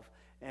 12,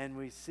 and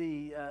we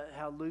see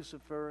how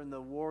Lucifer and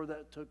the war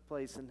that took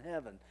place in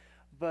heaven.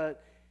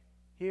 But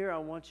here I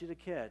want you to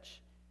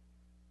catch,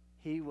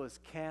 he was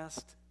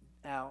cast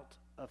out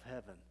of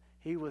heaven.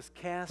 He was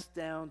cast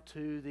down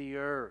to the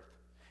earth.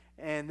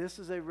 And this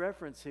is a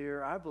reference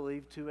here, I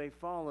believe, to a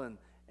fallen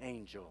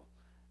angel,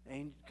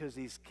 because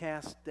he's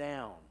cast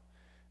down.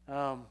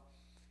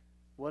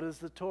 What does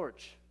the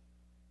torch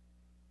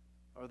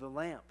or the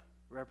lamp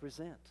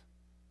represent?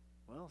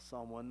 Well,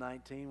 Psalm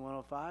 119,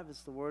 105,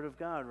 it's the Word of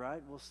God,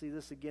 right? We'll see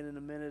this again in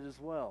a minute as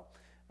well.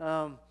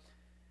 John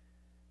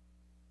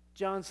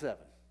 7.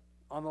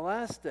 On the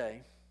last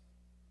day,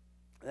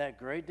 that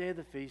great day of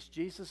the feast,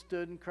 Jesus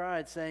stood and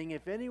cried, saying,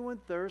 If anyone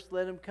thirsts,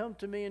 let him come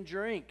to me and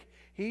drink.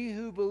 He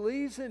who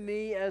believes in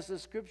me, as the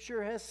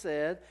Scripture has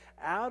said,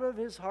 out of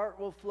his heart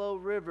will flow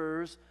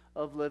rivers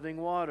of living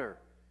water.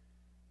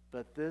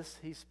 But this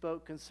he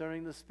spoke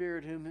concerning the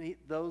Spirit, whom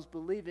those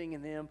believing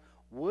in him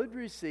would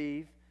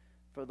receive,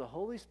 for the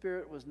Holy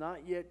Spirit was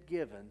not yet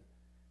given,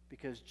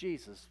 because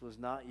Jesus was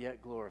not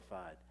yet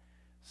glorified.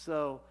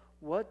 So,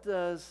 what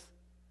does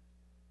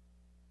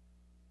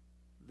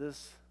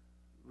this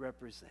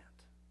represent?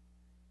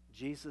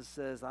 Jesus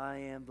says, I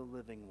am the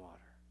living water.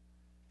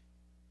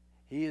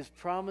 He is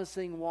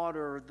promising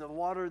water, the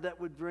water that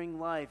would bring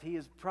life. He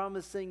is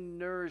promising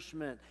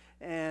nourishment.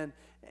 And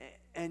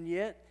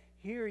yet,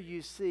 here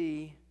you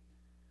see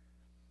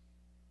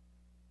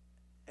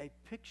a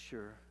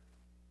picture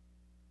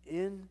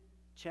in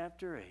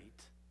chapter 8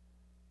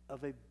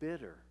 of a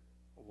bitter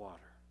water.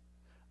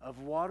 Of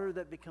water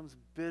that becomes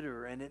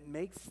bitter, and it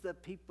makes the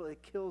people,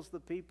 it kills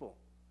the people.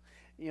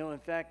 You know, in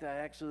fact, I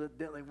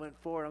accidentally went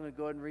forward. I'm going to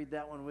go ahead and read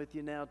that one with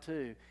you now,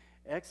 too.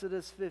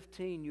 Exodus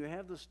 15, you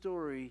have the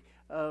story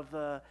of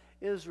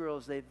Israel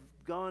as they've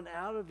gone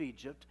out of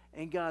Egypt,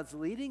 and God's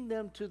leading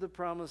them to the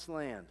promised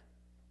land.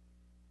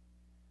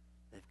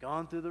 They've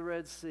gone through the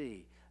Red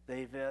Sea.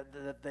 They've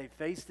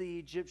faced the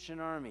Egyptian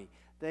army.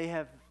 They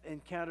have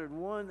encountered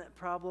one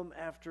problem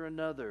after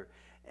another.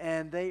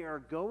 And they are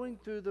going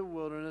through the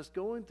wilderness,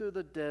 going through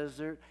the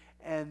desert,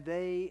 and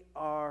they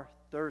are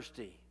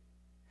thirsty.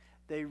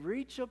 They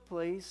reach a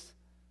place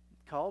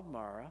called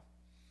Marah,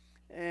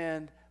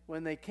 and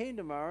when they came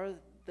to Marah,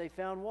 they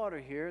found water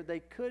here. They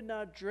could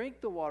not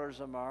drink the waters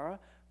of Marah,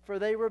 for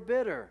they were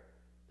bitter.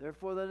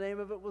 Therefore, the name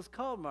of it was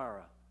called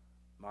Marah.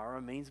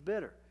 Marah means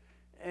bitter.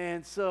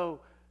 And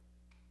so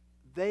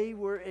they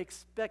were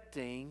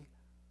expecting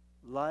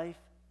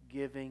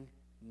life-giving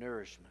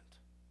nourishment.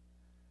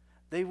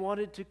 They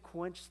wanted to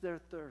quench their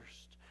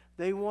thirst.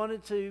 They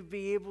wanted to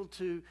be able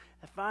to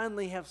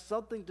finally have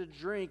something to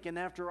drink. And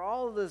after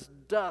all of this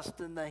dust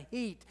and the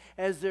heat,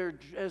 as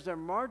they're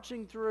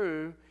marching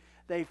through,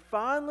 they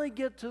finally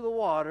get to the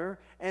water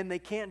and they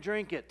can't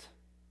drink it.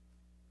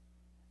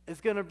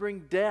 It's going to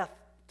bring death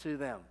to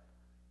them.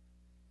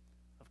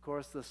 Of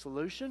course, the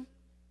solution,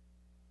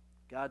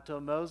 God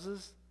told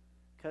Moses,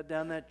 cut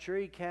down that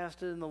tree,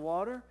 cast it in the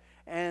water,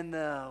 and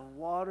the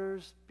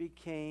waters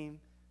became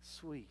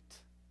sweet.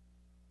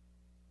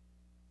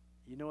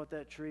 You know what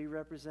that tree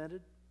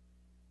represented?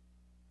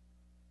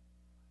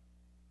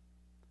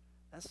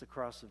 That's the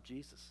cross of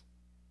Jesus.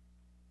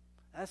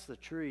 That's the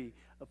tree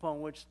upon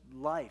which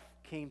life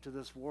came to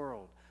this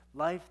world.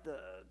 Life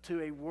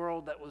to a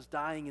world that was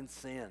dying in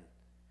sin.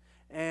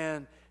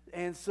 And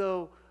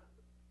so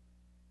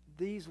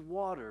these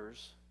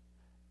waters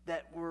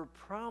that were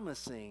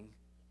promising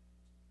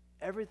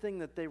everything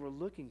that they were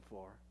looking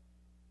for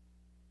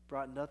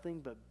brought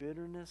nothing but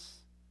bitterness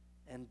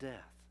and death.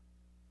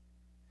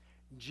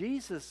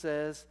 Jesus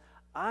says,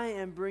 I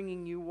am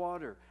bringing you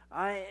water.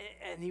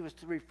 And he was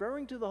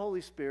referring to the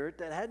Holy Spirit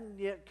that hadn't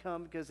yet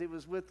come because it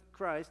was with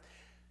Christ.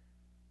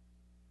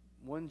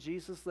 When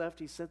Jesus left,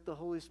 he sent the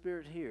Holy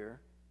Spirit here.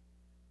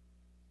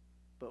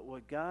 But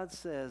what God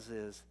says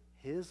is,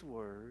 his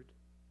word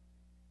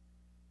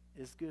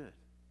is good.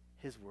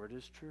 His word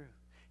is true.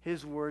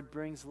 His word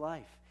brings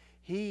life.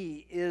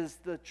 He is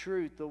the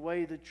truth, the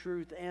way, the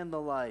truth, and the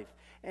life.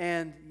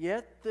 And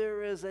yet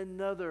there is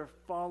another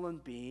fallen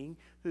being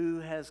who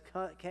has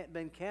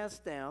been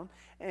cast down,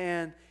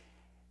 and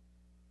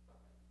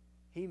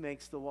he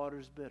makes the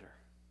waters bitter.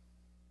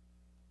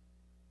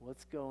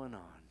 What's going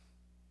on?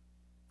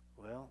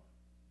 Well,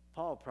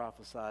 Paul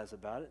prophesies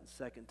about it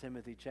in 2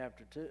 Timothy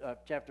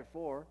chapter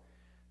 4,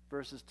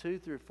 verses 2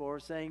 through 4,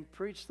 saying,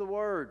 preach the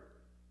word.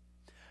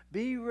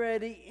 Be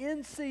ready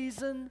in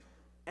season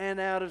and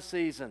out of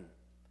season.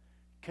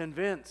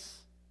 Convince,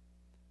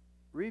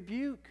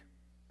 rebuke,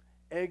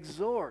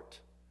 exhort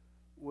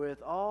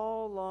with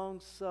all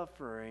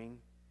long-suffering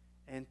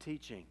and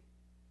teaching.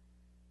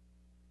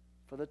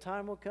 For the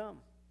time will come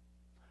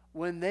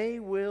when they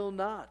will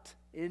not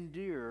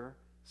endure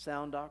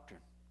sound doctrine,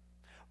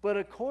 but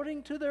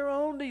according to their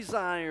own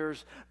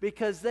desires,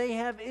 because they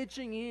have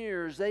itching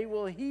ears, they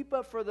will heap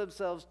up for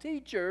themselves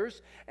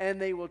teachers,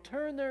 and they will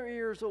turn their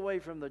ears away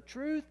from the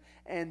truth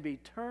and be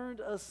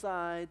turned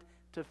aside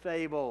to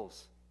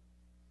fables.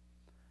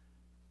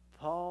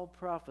 Paul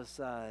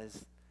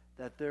prophesies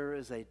that there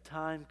is a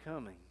time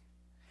coming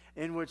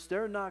in which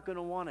they're not going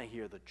to want to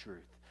hear the truth.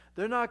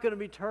 They're not going to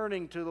be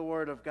turning to the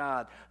Word of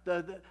God,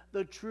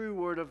 the true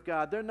Word of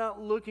God. They're not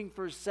looking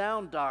for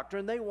sound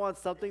doctrine. They want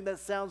something that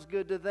sounds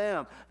good to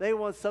them. They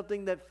want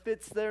something that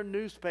fits their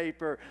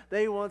newspaper.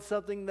 They want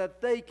something that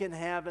they can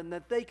have and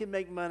that they can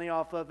make money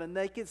off of and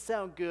they can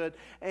sound good.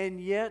 And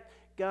yet,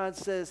 God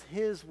says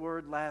His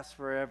Word lasts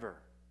forever.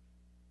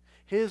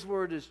 His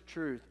Word is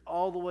truth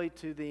all the way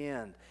to the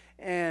end.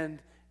 And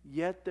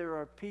yet there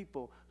are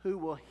people who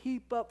will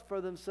heap up for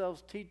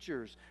themselves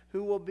teachers,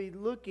 who will be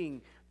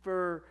looking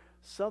for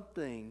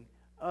something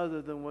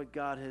other than what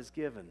God has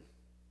given.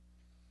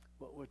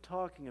 What we're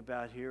talking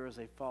about here is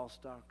a false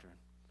doctrine.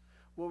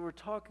 What we're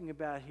talking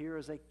about here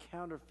is a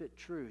counterfeit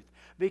truth.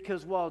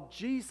 Because while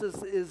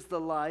Jesus is the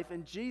life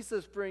and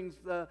Jesus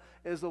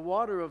is the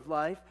water of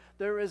life,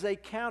 there is a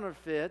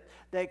counterfeit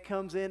that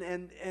comes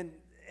in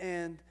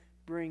and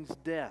brings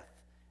death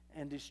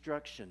and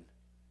destruction.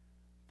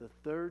 The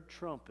third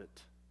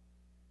trumpet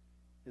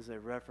is a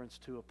reference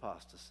to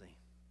apostasy.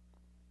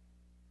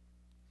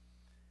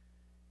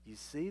 You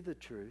see the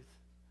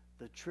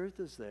truth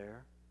is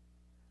there,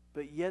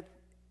 but yet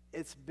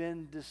it's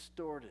been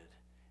distorted.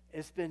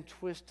 It's been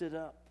twisted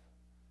up.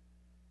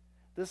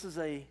 This is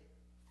a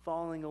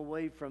falling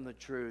away from the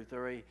truth,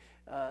 or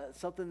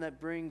something that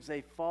brings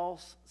a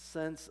false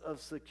sense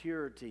of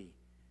security,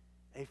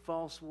 a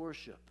false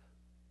worship.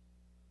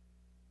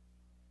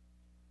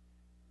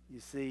 You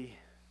see,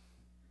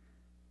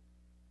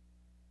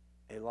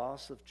 a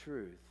loss of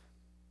truth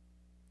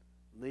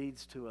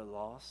leads to a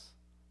loss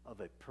of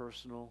a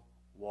personal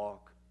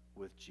walk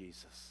with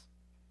Jesus.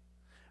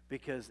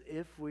 Because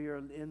if we are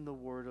in the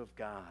Word of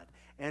God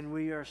and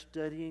we are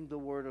studying the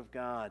Word of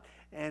God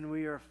and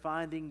we are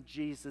finding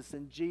Jesus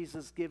and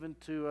Jesus given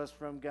to us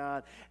from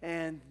God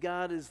and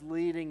God is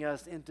leading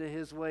us into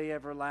His way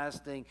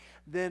everlasting,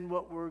 then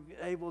what we're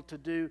able to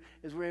do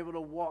is we're able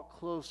to walk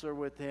closer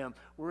with Him.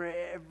 We're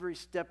every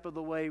step of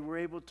the way, we're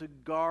able to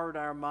guard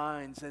our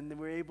minds and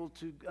we're able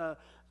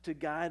to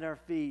guide our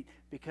feet,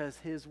 because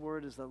His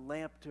Word is a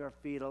lamp to our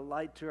feet, a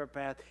light to our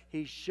path.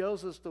 He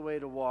shows us the way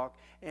to walk.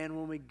 And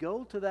when we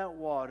go to that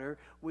water,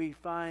 we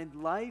find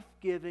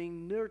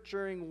life-giving,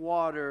 nurturing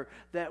water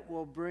that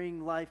will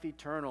bring life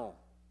eternal.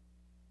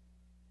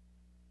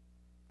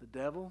 The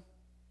devil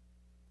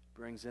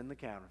brings in the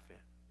counterfeit.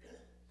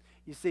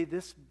 You see,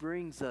 this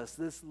leads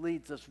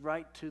us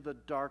right to the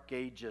dark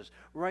ages,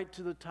 right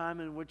to the time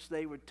in which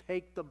they would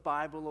take the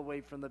Bible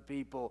away from the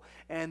people,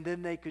 and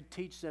then they could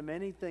teach them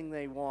anything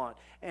they want.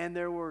 And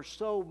there were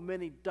so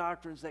many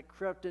doctrines that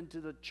crept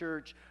into the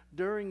church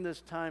during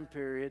this time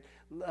period,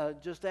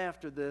 just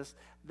after this,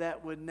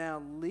 that would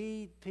now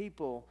lead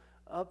people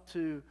up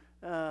to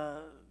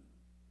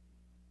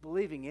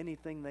believing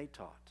anything they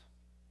taught.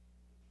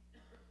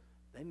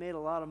 They made a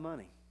lot of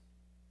money,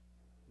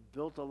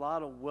 built a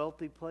lot of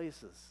wealthy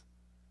places,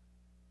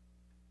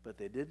 but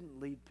they didn't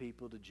lead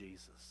people to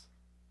Jesus.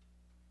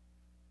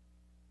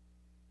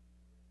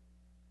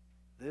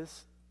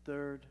 This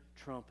third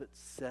trumpet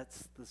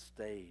sets the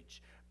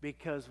stage,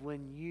 because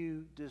when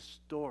you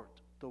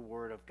distort the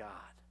Word of God,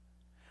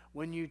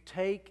 when you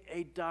take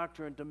a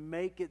doctrine to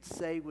make it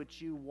say what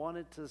you want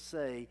it to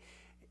say,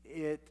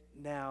 it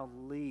now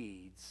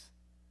leads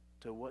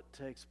to what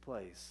takes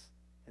place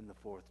in the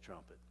fourth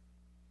trumpet.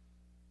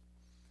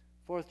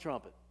 Fourth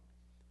trumpet.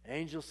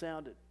 Angel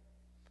sounded.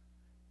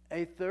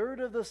 A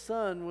third of the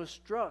sun was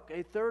struck,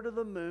 a third of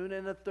the moon,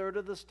 and a third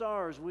of the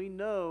stars. We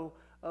know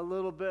a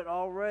little bit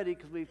already,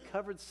 because we've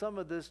covered some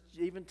of this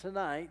even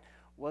tonight,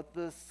 what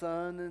the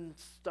sun and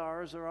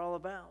stars are all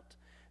about.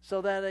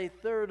 So that a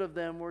third of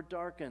them were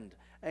darkened.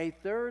 A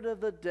third of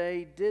the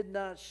day did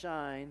not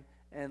shine,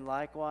 and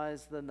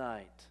likewise the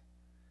night.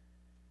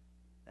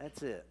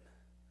 That's it.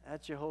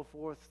 That's your whole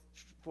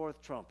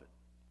fourth trumpet.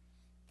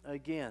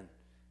 Again,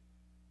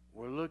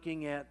 we're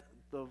looking at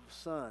the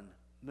sun,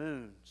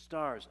 moon,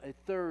 stars, a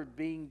third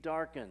being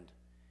darkened,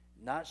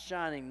 not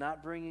shining,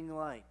 not bringing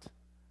light.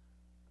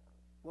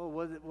 Well,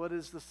 what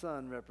does the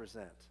sun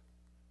represent?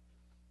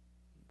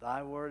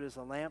 Thy word is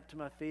a lamp to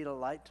my feet, a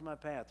light to my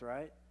path,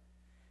 right?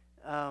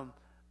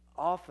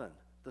 Often,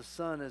 the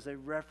sun is a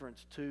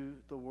reference to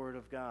the Word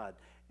of God.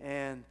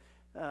 And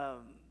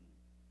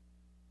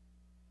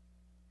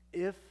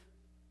if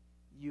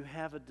you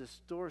have a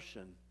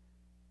distortion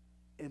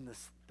in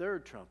this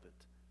third trumpet.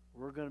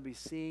 We're going to be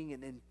seeing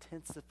an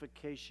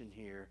intensification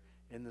here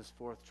in this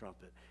fourth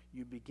trumpet.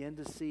 You begin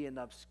to see an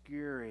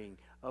obscuring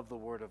of the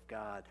Word of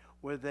God,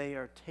 where they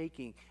are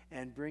taking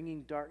and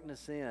bringing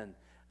darkness in.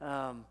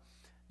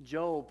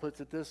 Joel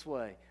puts it this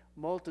way: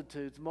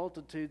 multitudes,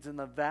 multitudes in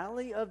the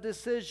valley of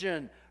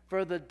decision,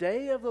 for the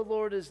day of the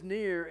Lord is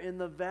near in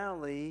the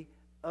valley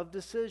of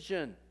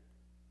decision.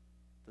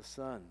 The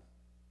sun,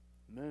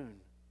 moon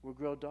will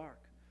grow dark.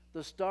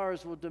 The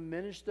stars will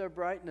diminish their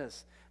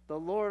brightness. The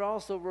Lord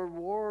also will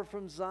roar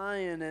from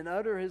Zion and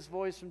utter his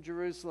voice from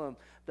Jerusalem.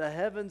 The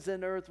heavens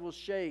and earth will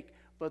shake,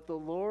 but the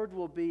Lord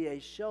will be a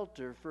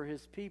shelter for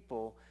his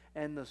people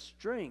and the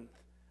strength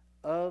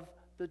of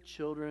the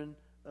children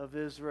of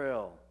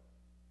Israel.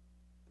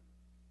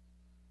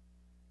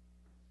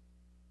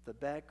 The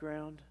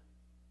background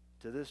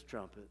to this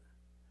trumpet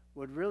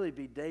would really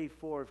be day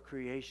 4 of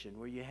creation,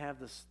 where you have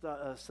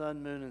the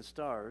sun, moon, and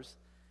stars.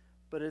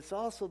 But it's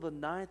also the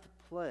 9th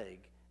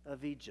plague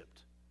of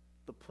Egypt,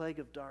 the plague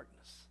of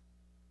darkness.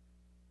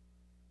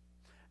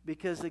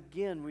 Because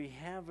again, we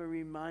have a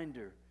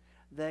reminder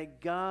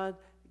that God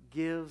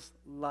gives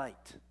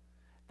light,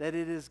 that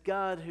it is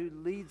God who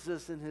leads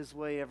us in his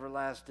way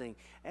everlasting,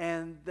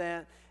 and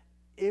that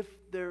if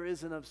there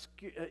is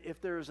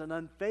an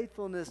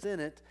unfaithfulness in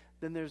it,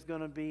 then there's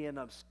going to be an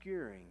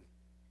obscuring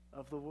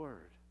of the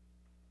word.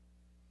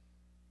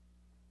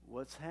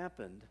 What's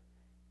happened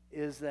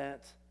is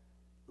that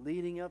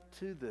leading up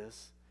to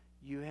this,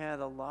 you had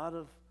a lot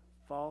of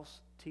false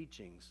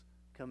teachings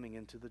coming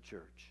into the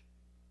church.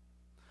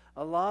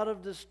 A lot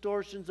of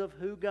distortions of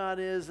who God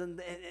is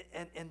and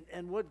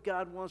what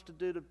God wants to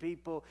do to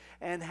people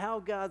and how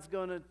God's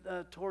going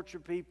to torture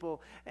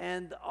people,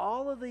 and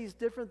all of these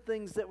different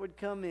things that would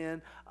come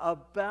in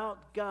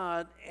about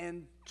God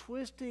and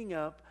twisting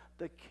up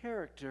the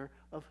character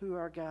of who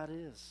our God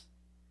is.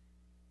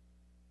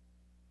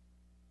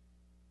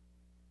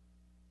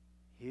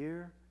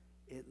 Here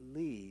it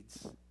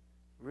leads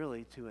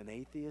really to an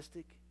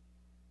atheistic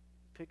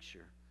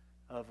picture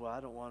of, well, I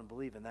don't want to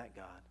believe in that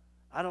God.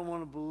 I don't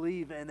want to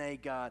believe in a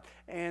God.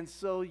 And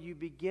so you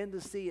begin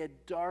to see a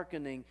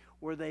darkening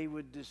where they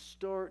would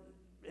distort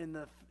in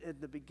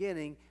the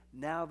beginning.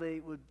 Now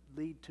they would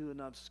lead to an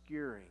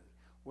obscuring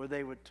where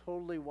they would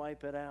totally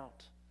wipe it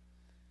out.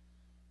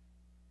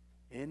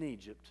 In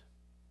Egypt,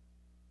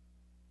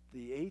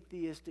 the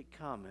atheistic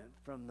comment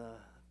from the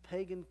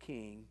pagan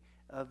king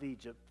of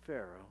Egypt,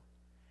 Pharaoh,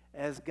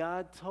 as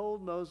God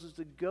told Moses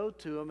to go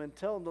to him and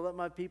tell him to let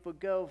my people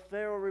go,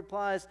 Pharaoh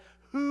replies,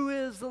 "Who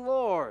is the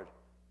Lord,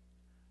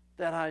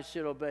 that I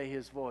should obey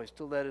his voice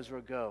to let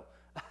Israel go?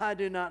 I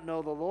do not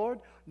know the Lord,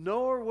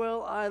 nor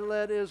will I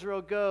let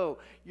Israel go."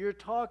 You're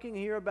talking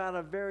here about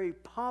a very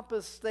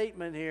pompous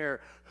statement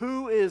here.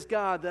 Who is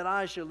God that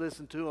I should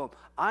listen to him?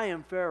 I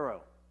am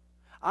Pharaoh.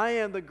 I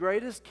am the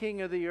greatest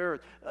king of the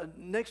earth.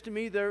 Next to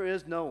me there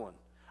is no one.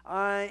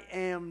 I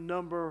am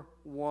number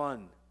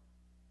one.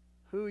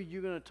 Who are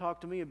you going to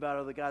talk to me about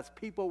other gods?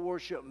 People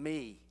worship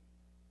me.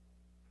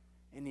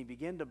 And he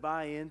began to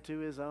buy into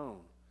his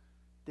own,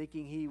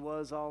 thinking he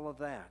was all of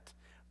that.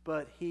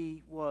 But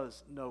he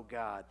was no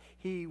God.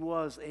 He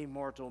was a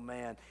mortal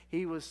man.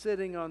 He was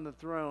sitting on the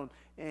throne,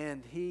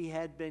 and he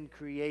had been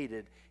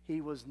created.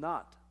 He was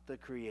not the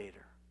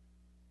creator.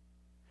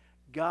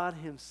 God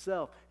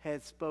himself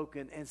had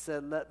spoken and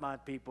said, "Let my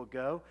people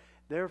go."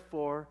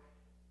 Therefore,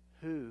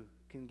 who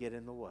can get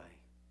in the way?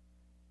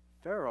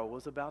 Pharaoh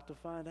was about to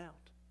find out.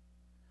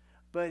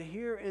 But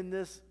here in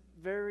this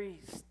very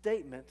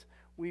statement,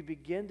 we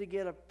begin to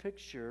get a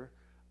picture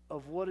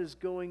of what is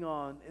going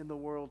on in the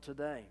world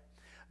today.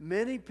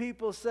 Many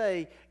people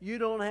say, you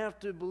don't have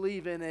to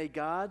believe in a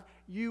God.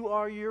 You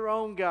are your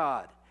own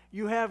God.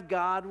 You have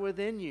God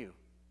within you.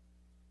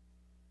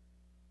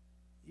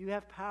 You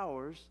have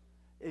powers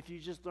if you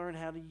just learn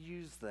how to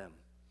use them.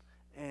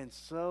 And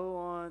so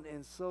on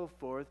and so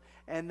forth.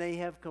 And they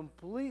have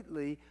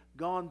completely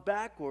gone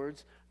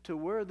backwards to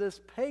where this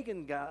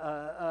pagan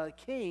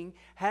king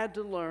had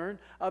to learn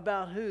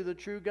about who the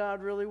true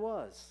God really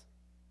was.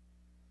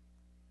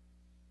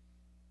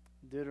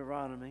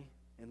 Deuteronomy,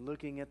 and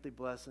looking at the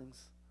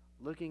blessings,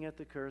 looking at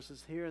the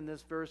curses. Here in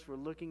this verse, we're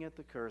looking at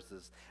the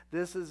curses.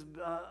 This is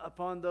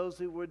upon those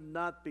who would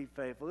not be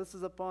faithful. This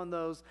is upon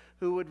those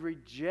who would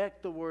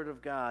reject the word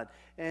of God.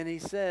 And he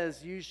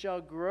says, "You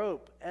shall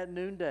grope at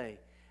noonday,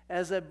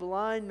 as a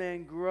blind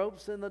man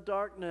gropes in the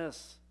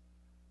darkness.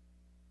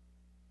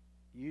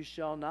 You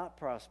shall not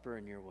prosper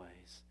in your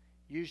ways.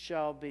 You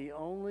shall be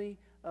only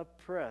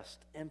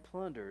oppressed and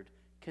plundered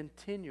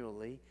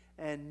continually,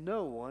 and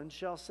no one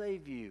shall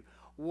save you."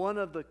 One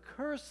of the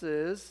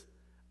curses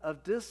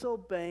of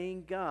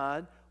disobeying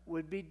God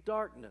would be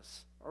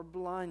darkness or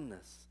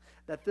blindness,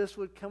 that this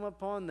would come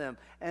upon them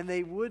and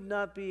they would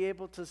not be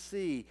able to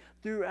see.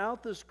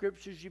 Throughout the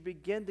scriptures, you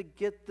begin to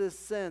get this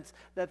sense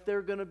that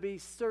they're going to be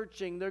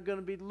searching, they're going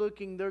to be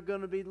looking, they're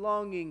going to be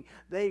longing.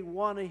 They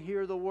want to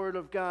hear the word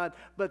of God,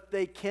 but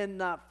they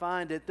cannot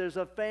find it. There's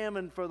a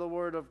famine for the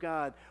word of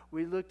God.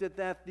 We looked at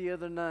that the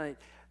other night.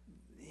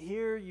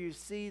 here you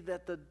see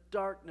that the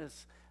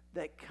darkness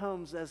that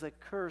comes as a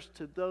curse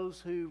to those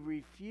who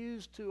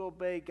refuse to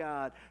obey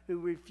God, who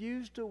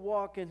refuse to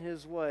walk in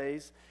His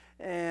ways,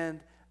 and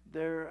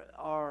they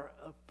are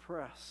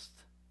oppressed.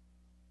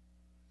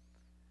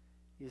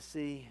 You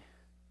see,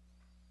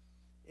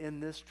 in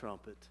this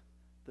trumpet,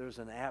 there's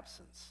an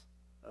absence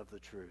of the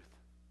truth.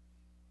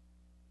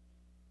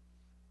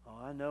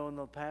 Oh, I know in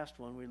the past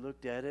one we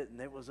looked at it and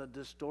it was a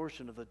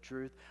distortion of the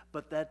truth,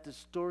 but that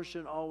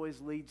distortion always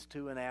leads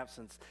to an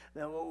absence.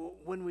 Now,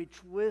 when we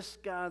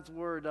twist God's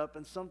word up,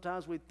 and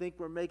sometimes we think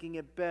we're making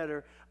it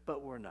better,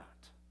 but we're not.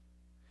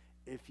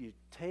 If you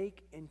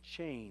take and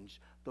change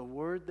the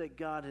word that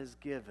God has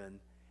given,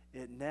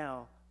 it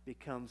now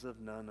becomes of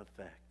none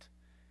effect.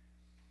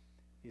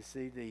 You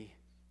see, the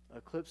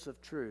eclipse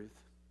of truth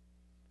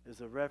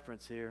is a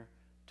reference here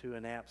to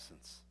an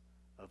absence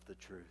of the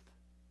truth.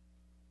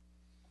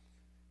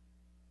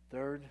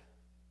 Third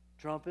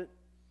trumpet,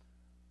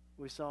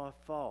 we saw a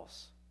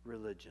false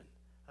religion,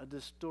 a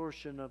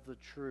distortion of the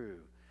true.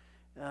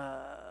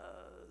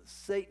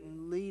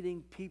 Satan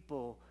leading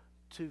people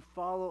to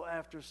follow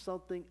after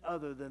something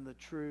other than the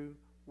true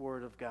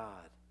Word of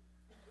God.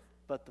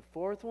 But the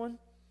fourth one,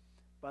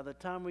 by the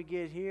time we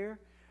get here,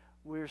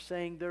 we're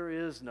saying there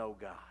is no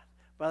God.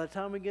 By the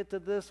time we get to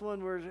this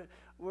one,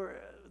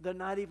 they're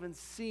not even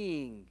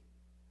seeing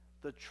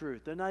the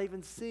truth. They're not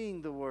even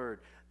seeing the Word.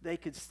 They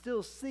could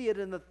still see it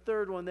in the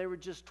third one. They were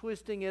just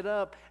twisting it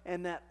up,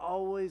 and that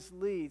always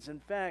leads. In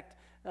fact,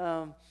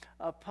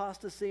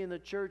 apostasy in the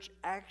church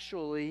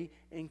actually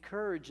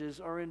encourages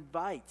or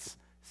invites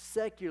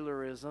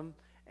secularism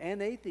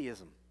and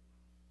atheism.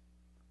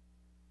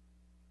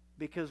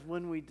 Because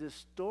when we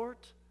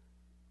distort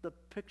the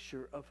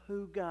picture of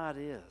who God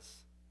is,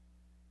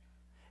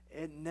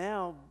 it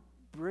now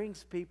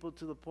brings people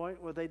to the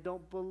point where they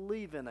don't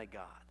believe in a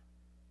God.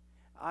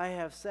 I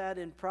have sat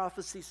in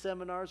prophecy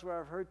seminars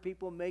where I've heard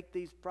people make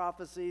these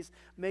prophecies,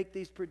 make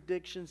these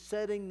predictions,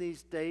 setting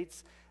these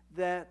dates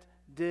that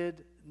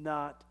did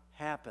not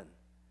happen.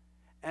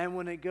 And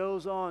when it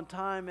goes on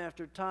time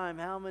after time,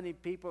 how many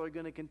people are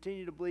going to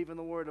continue to believe in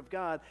the Word of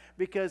God?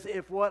 Because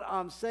if what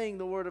I'm saying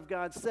the Word of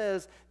God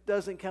says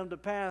doesn't come to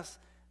pass,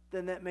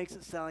 then that makes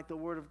it sound like the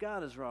Word of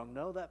God is wrong.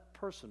 No, that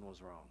person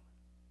was wrong.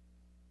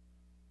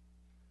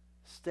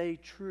 Stay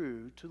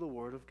true to the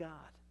Word of God.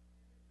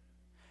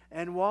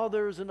 And while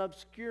there is an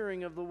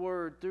obscuring of the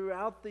Word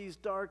throughout these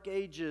dark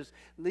ages,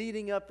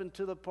 leading up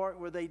into the part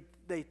where they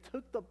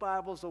took the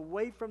Bibles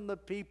away from the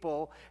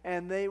people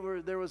and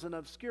there was an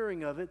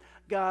obscuring of it,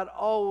 God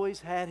always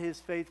had His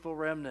faithful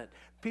remnant.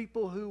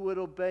 People who would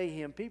obey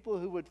Him, people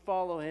who would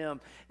follow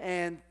Him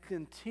and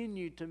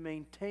continue to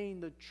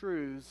maintain the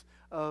truths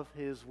of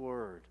His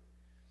Word.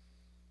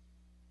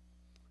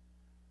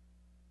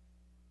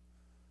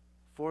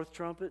 Fourth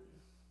trumpet,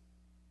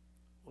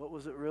 what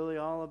was it really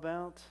all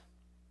about?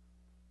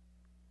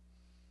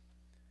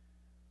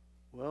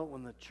 Well,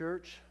 when the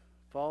church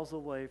falls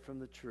away from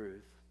the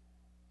truth,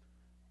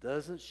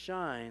 doesn't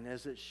shine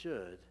as it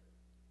should,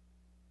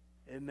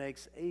 it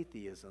makes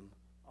atheism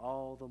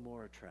all the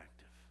more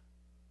attractive.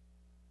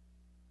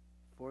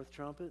 Fourth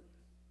trumpet,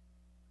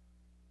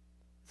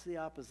 it's the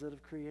opposite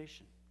of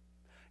creation.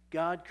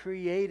 God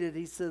created,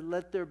 He said,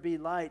 let there be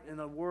light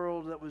in a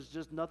world that was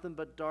just nothing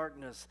but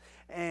darkness.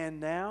 And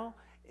now,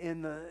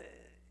 in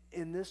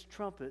this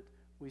trumpet,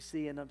 we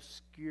see an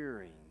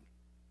obscuring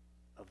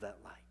of that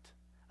light.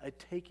 A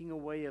taking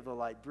away of the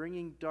light,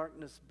 bringing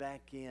darkness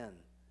back in.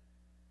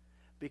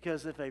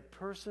 Because if a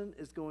person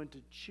is going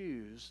to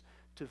choose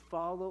to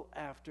follow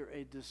after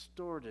a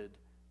distorted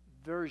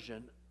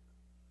version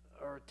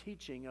or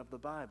teaching of the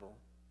Bible,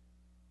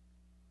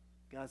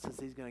 God says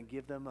He's going to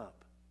give them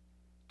up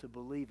to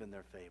believe in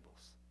their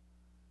fables.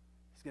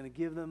 He's going to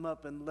give them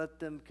up and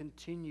let them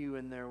continue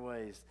in their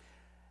ways.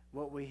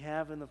 What we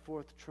have in the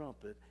fourth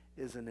trumpet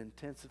is an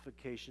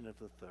intensification of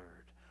the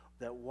third.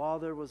 That while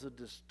there was a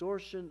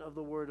distortion of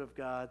the Word of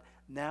God,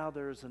 now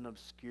there's an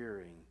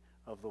obscuring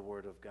of the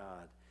Word of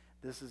God.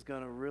 This is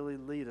going to really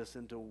lead us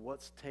into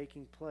what's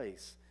taking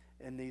place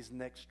in these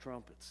next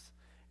trumpets.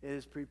 It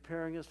is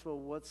preparing us for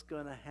what's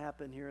going to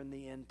happen here in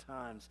the end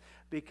times.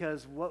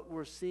 Because what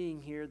we're seeing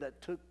here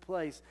that took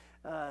place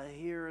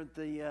here at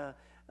the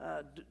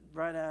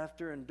right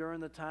after and during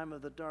the time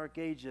of the Dark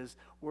Ages,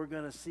 we're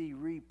going to see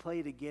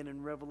replayed again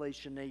in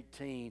Revelation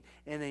 18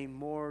 in a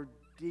more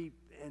deep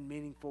and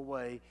meaningful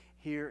way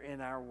here in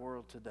our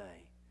world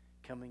today,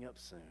 coming up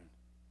soon.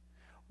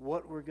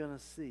 What we're going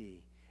to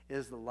see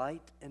is the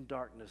light and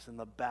darkness and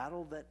the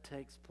battle that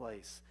takes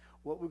place.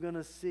 What we're going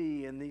to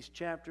see in these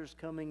chapters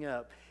coming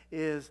up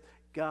is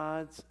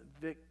God's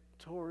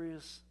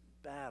victorious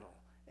battle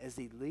as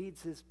He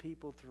leads His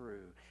people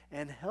through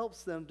and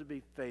helps them to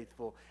be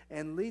faithful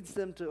and leads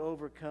them to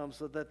overcome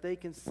so that they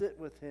can sit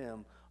with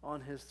Him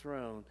on His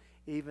throne,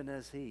 even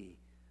as He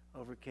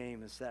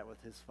overcame and sat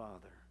with His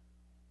Father.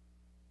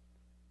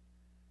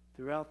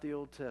 Throughout the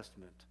Old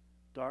Testament,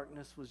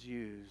 darkness was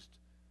used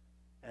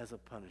as a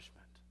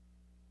punishment.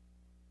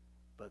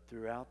 But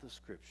throughout the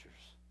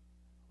Scriptures,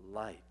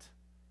 light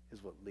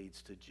is what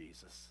leads to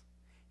Jesus.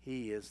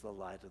 He is the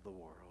light of the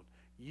world.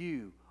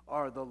 You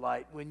are the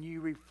light. When you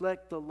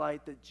reflect the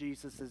light that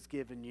Jesus has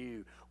given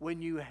you,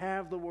 when you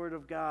have the Word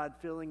of God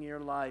filling your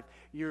life,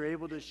 you're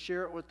able to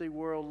share it with the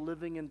world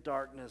living in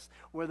darkness,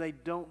 where they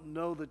don't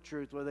know the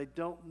truth, where they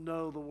don't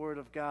know the Word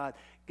of God.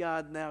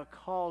 God now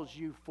calls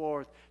you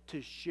forth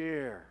to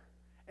share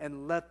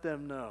and let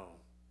them know.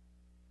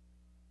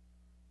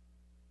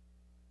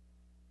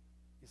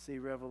 You see,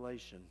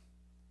 revelation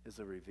is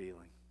a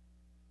revealing.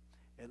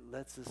 It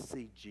lets us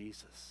see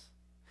Jesus.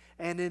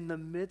 And in the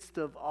midst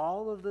of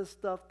all of this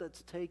stuff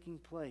that's taking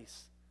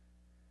place,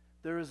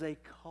 there is a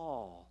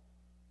call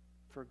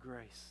for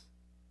grace.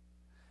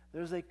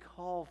 There's a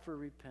call for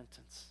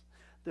repentance.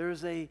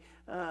 There's a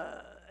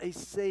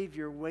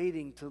Savior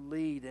waiting to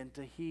lead and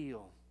to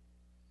heal.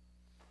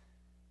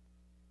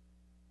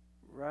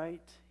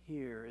 Right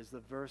here is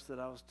the verse that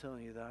I was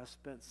telling you that I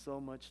spent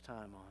so much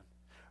time on.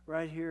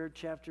 Right here,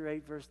 chapter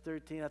 8, verse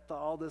 13. I thought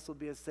all this will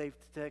be a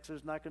safety text.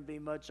 There's not going to be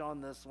much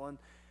on this one.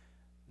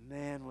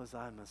 Man, was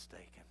I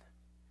mistaken.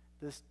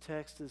 This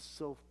text is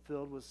so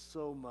filled with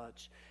so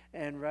much.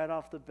 And right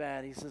off the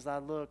bat, he says, I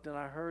looked and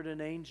I heard an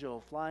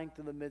angel flying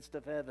through the midst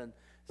of heaven,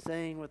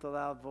 saying with a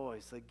loud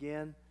voice.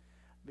 Again,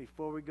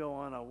 before we go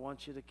on, I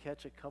want you to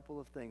catch a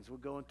couple of things. We'll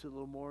go into a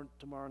little more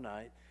tomorrow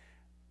night.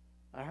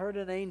 I heard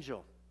an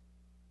angel.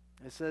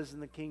 It says in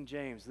the King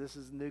James, this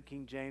is the New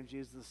King James,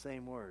 uses the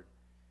same word.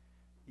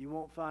 You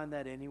won't find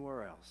that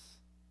anywhere else.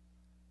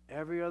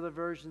 Every other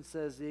version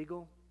says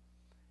eagle.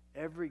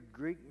 Every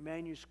Greek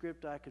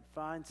manuscript I could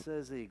find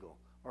says eagle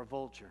or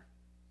vulture.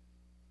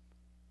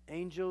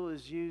 Angel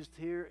is used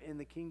here in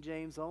the King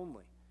James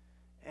only.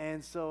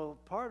 And so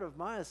part of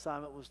my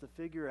assignment was to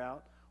figure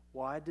out,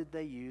 why did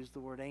they use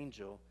the word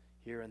angel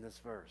here in this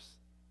verse?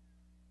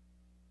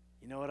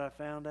 You know what I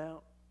found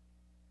out?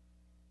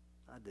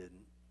 I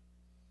didn't.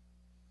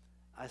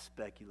 I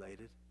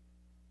speculated.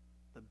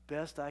 The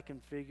best I can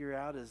figure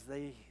out is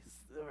they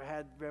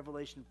had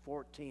Revelation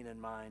 14 in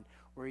mind,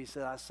 where he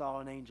said, I saw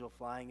an angel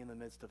flying in the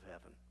midst of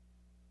heaven.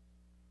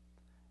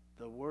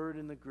 The word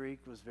in the Greek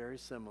was very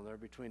similar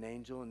between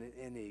angel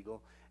and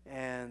eagle.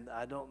 And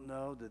I don't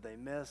know, did they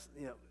miss?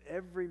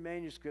 Every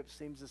manuscript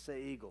seems to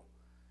say eagle.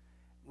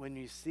 When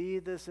you see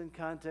this in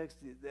context,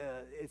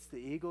 it's the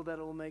eagle that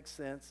will make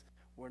sense.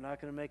 We're not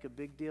going to make a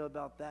big deal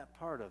about that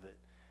part of it.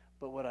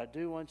 But what I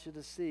do want you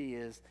to see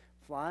is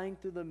flying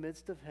through the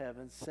midst of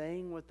heaven,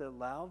 saying with a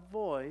loud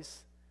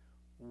voice,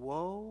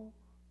 woe,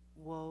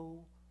 woe,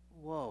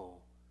 woe.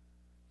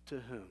 To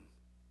whom?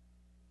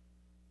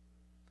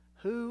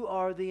 Who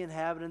are the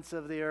inhabitants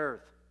of the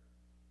earth?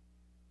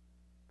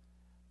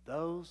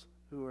 Those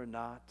who are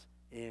not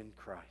in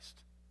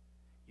Christ.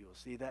 You will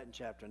see that in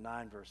chapter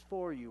 9, verse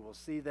 4. You will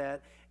see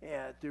that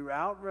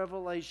throughout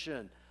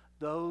Revelation.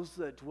 Those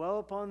that dwell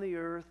upon the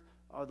earth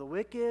are the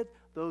wicked.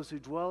 Those who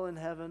dwell in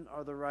heaven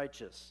are the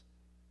righteous.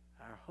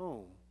 Our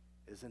home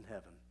is in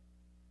heaven.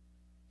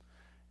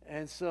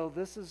 And so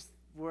this is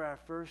where I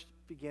first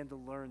began to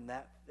learn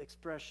that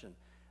expression.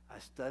 I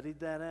studied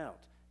that out.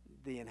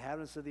 The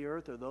inhabitants of the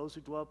earth, or those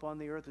who dwell upon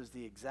the earth, is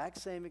the exact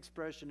same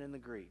expression in the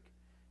Greek.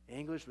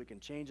 English, we can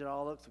change it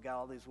all up, so we got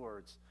all these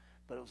words.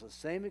 But it was the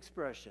same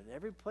expression.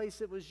 Every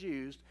place it was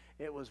used,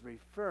 it was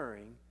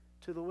referring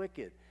to the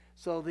wicked.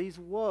 So these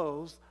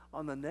woes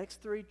on the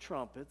next three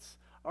trumpets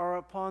are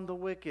upon the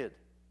wicked.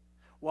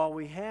 While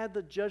we had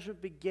the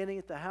judgment beginning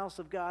at the house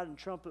of God in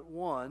trumpet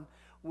 1,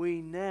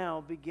 we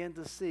now begin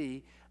to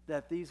see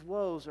that these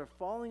woes are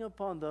falling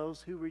upon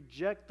those who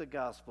reject the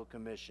gospel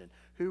commission,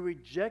 who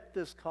reject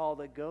this call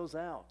that goes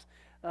out.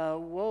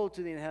 Woe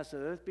to the inhabitants of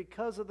the earth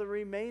because of the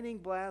remaining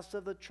blast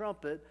of the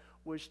trumpet,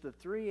 which the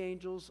three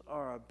angels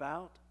are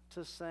about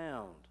to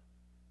sound.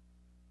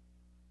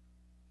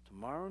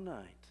 Tomorrow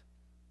night,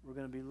 we're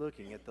going to be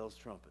looking at those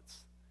trumpets.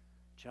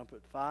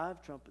 Trumpet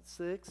 5, trumpet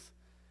 6,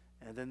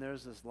 and then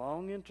there's this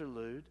long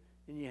interlude,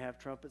 and you have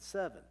trumpet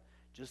 7.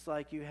 Just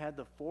like you had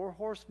the 4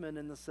 horsemen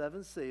in the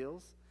 7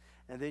 seals,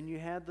 and then you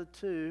had the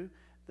 2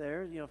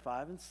 there,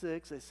 5 and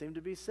 6. They seem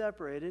to be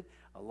separated.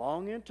 A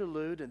long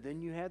interlude, and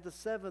then you had the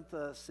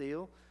 7th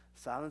seal,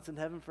 silence in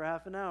heaven for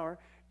half an hour.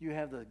 You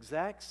have the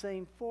exact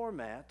same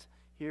format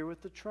here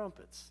with the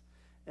trumpets.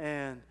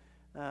 And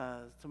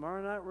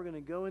tomorrow night we're going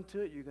to go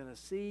into it. You're going to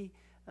see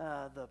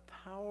the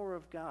power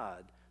of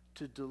God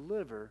to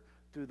deliver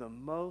through the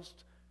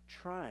most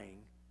trying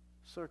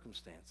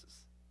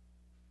circumstances.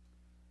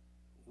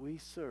 We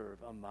serve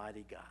a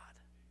mighty God,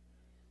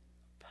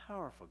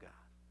 powerful God,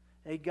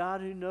 a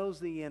God who knows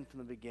the end from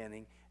the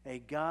beginning, a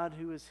God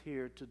who is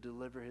here to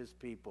deliver his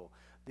people.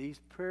 These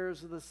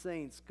prayers of the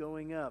saints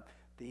going up,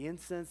 the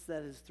incense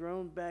that is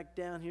thrown back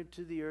down here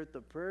to the earth,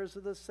 the prayers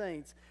of the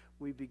saints,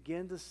 we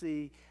begin to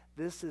see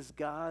this is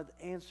God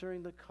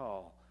answering the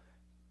call,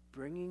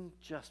 bringing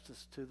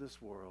justice to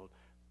this world,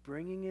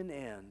 bringing an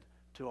end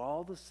to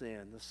all the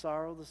sin, the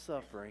sorrow, the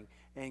suffering,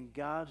 and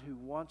God who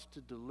wants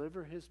to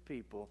deliver his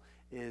people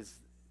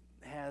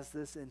has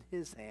this in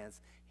his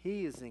hands.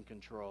 He is in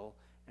control,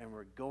 and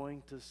we're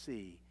going to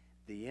see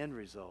the end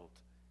result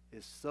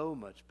is so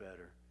much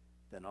better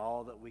than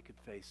all that we could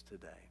face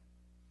today.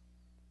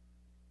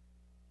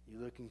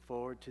 You looking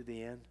forward to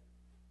the end?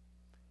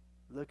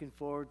 Looking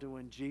forward to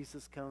when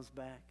Jesus comes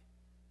back?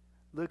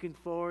 Looking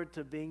forward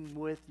to being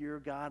with your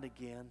God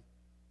again?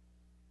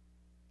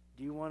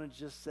 Do you want to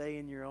just say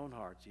in your own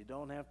hearts? You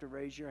don't have to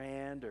raise your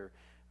hand or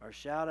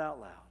shout out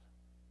loud.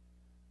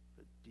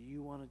 But do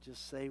you want to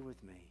just say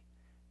with me,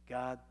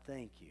 God,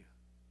 thank you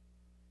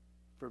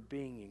for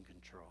being in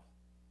control.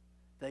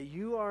 That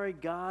you are a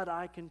God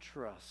I can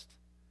trust.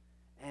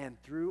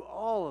 And through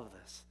all of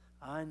this,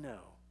 I know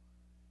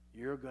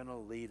you're going to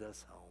lead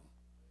us home.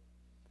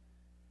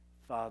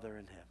 Father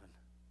in heaven,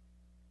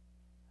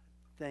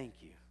 thank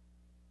you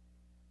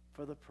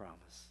for the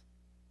promise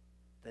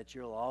that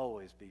you'll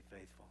always be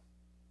faithful.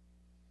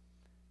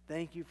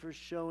 Thank you for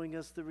showing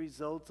us the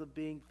results of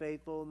being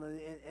faithful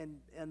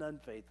and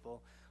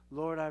unfaithful.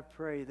 Lord, I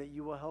pray that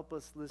you will help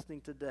us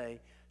listening today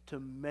to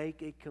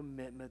make a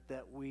commitment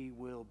that we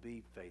will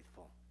be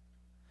faithful,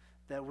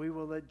 that we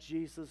will let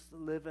Jesus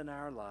live in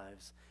our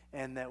lives,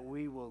 and that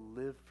we will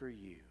live for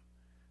you.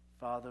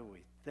 Father, we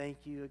thank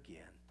you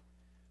again.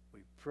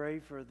 We pray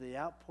for the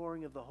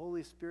outpouring of the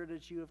Holy Spirit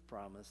as you have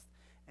promised,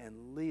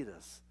 and lead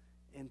us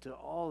into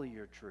all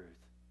your truth,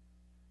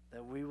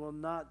 that we will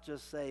not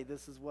just say,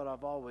 this is what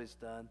I've always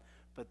done,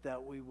 but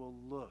that we will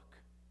look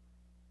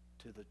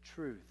to the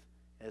truth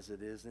as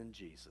it is in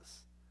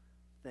Jesus.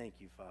 Thank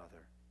you,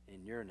 Father,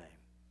 in your name.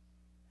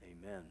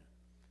 Amen.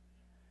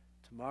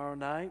 Tomorrow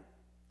night,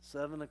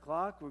 7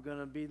 o'clock, we're going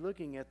to be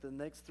looking at the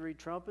next 3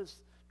 trumpets,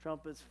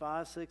 trumpets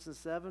 5, 6, and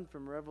 7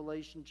 from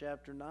Revelation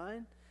chapter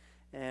 9.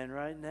 And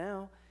right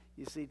now,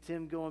 you see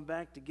Tim going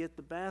back to get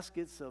the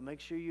basket, so make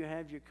sure you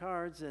have your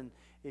cards. And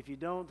if you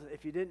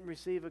didn't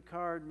receive a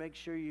card, make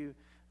sure you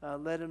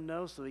let him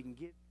know so he can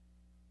get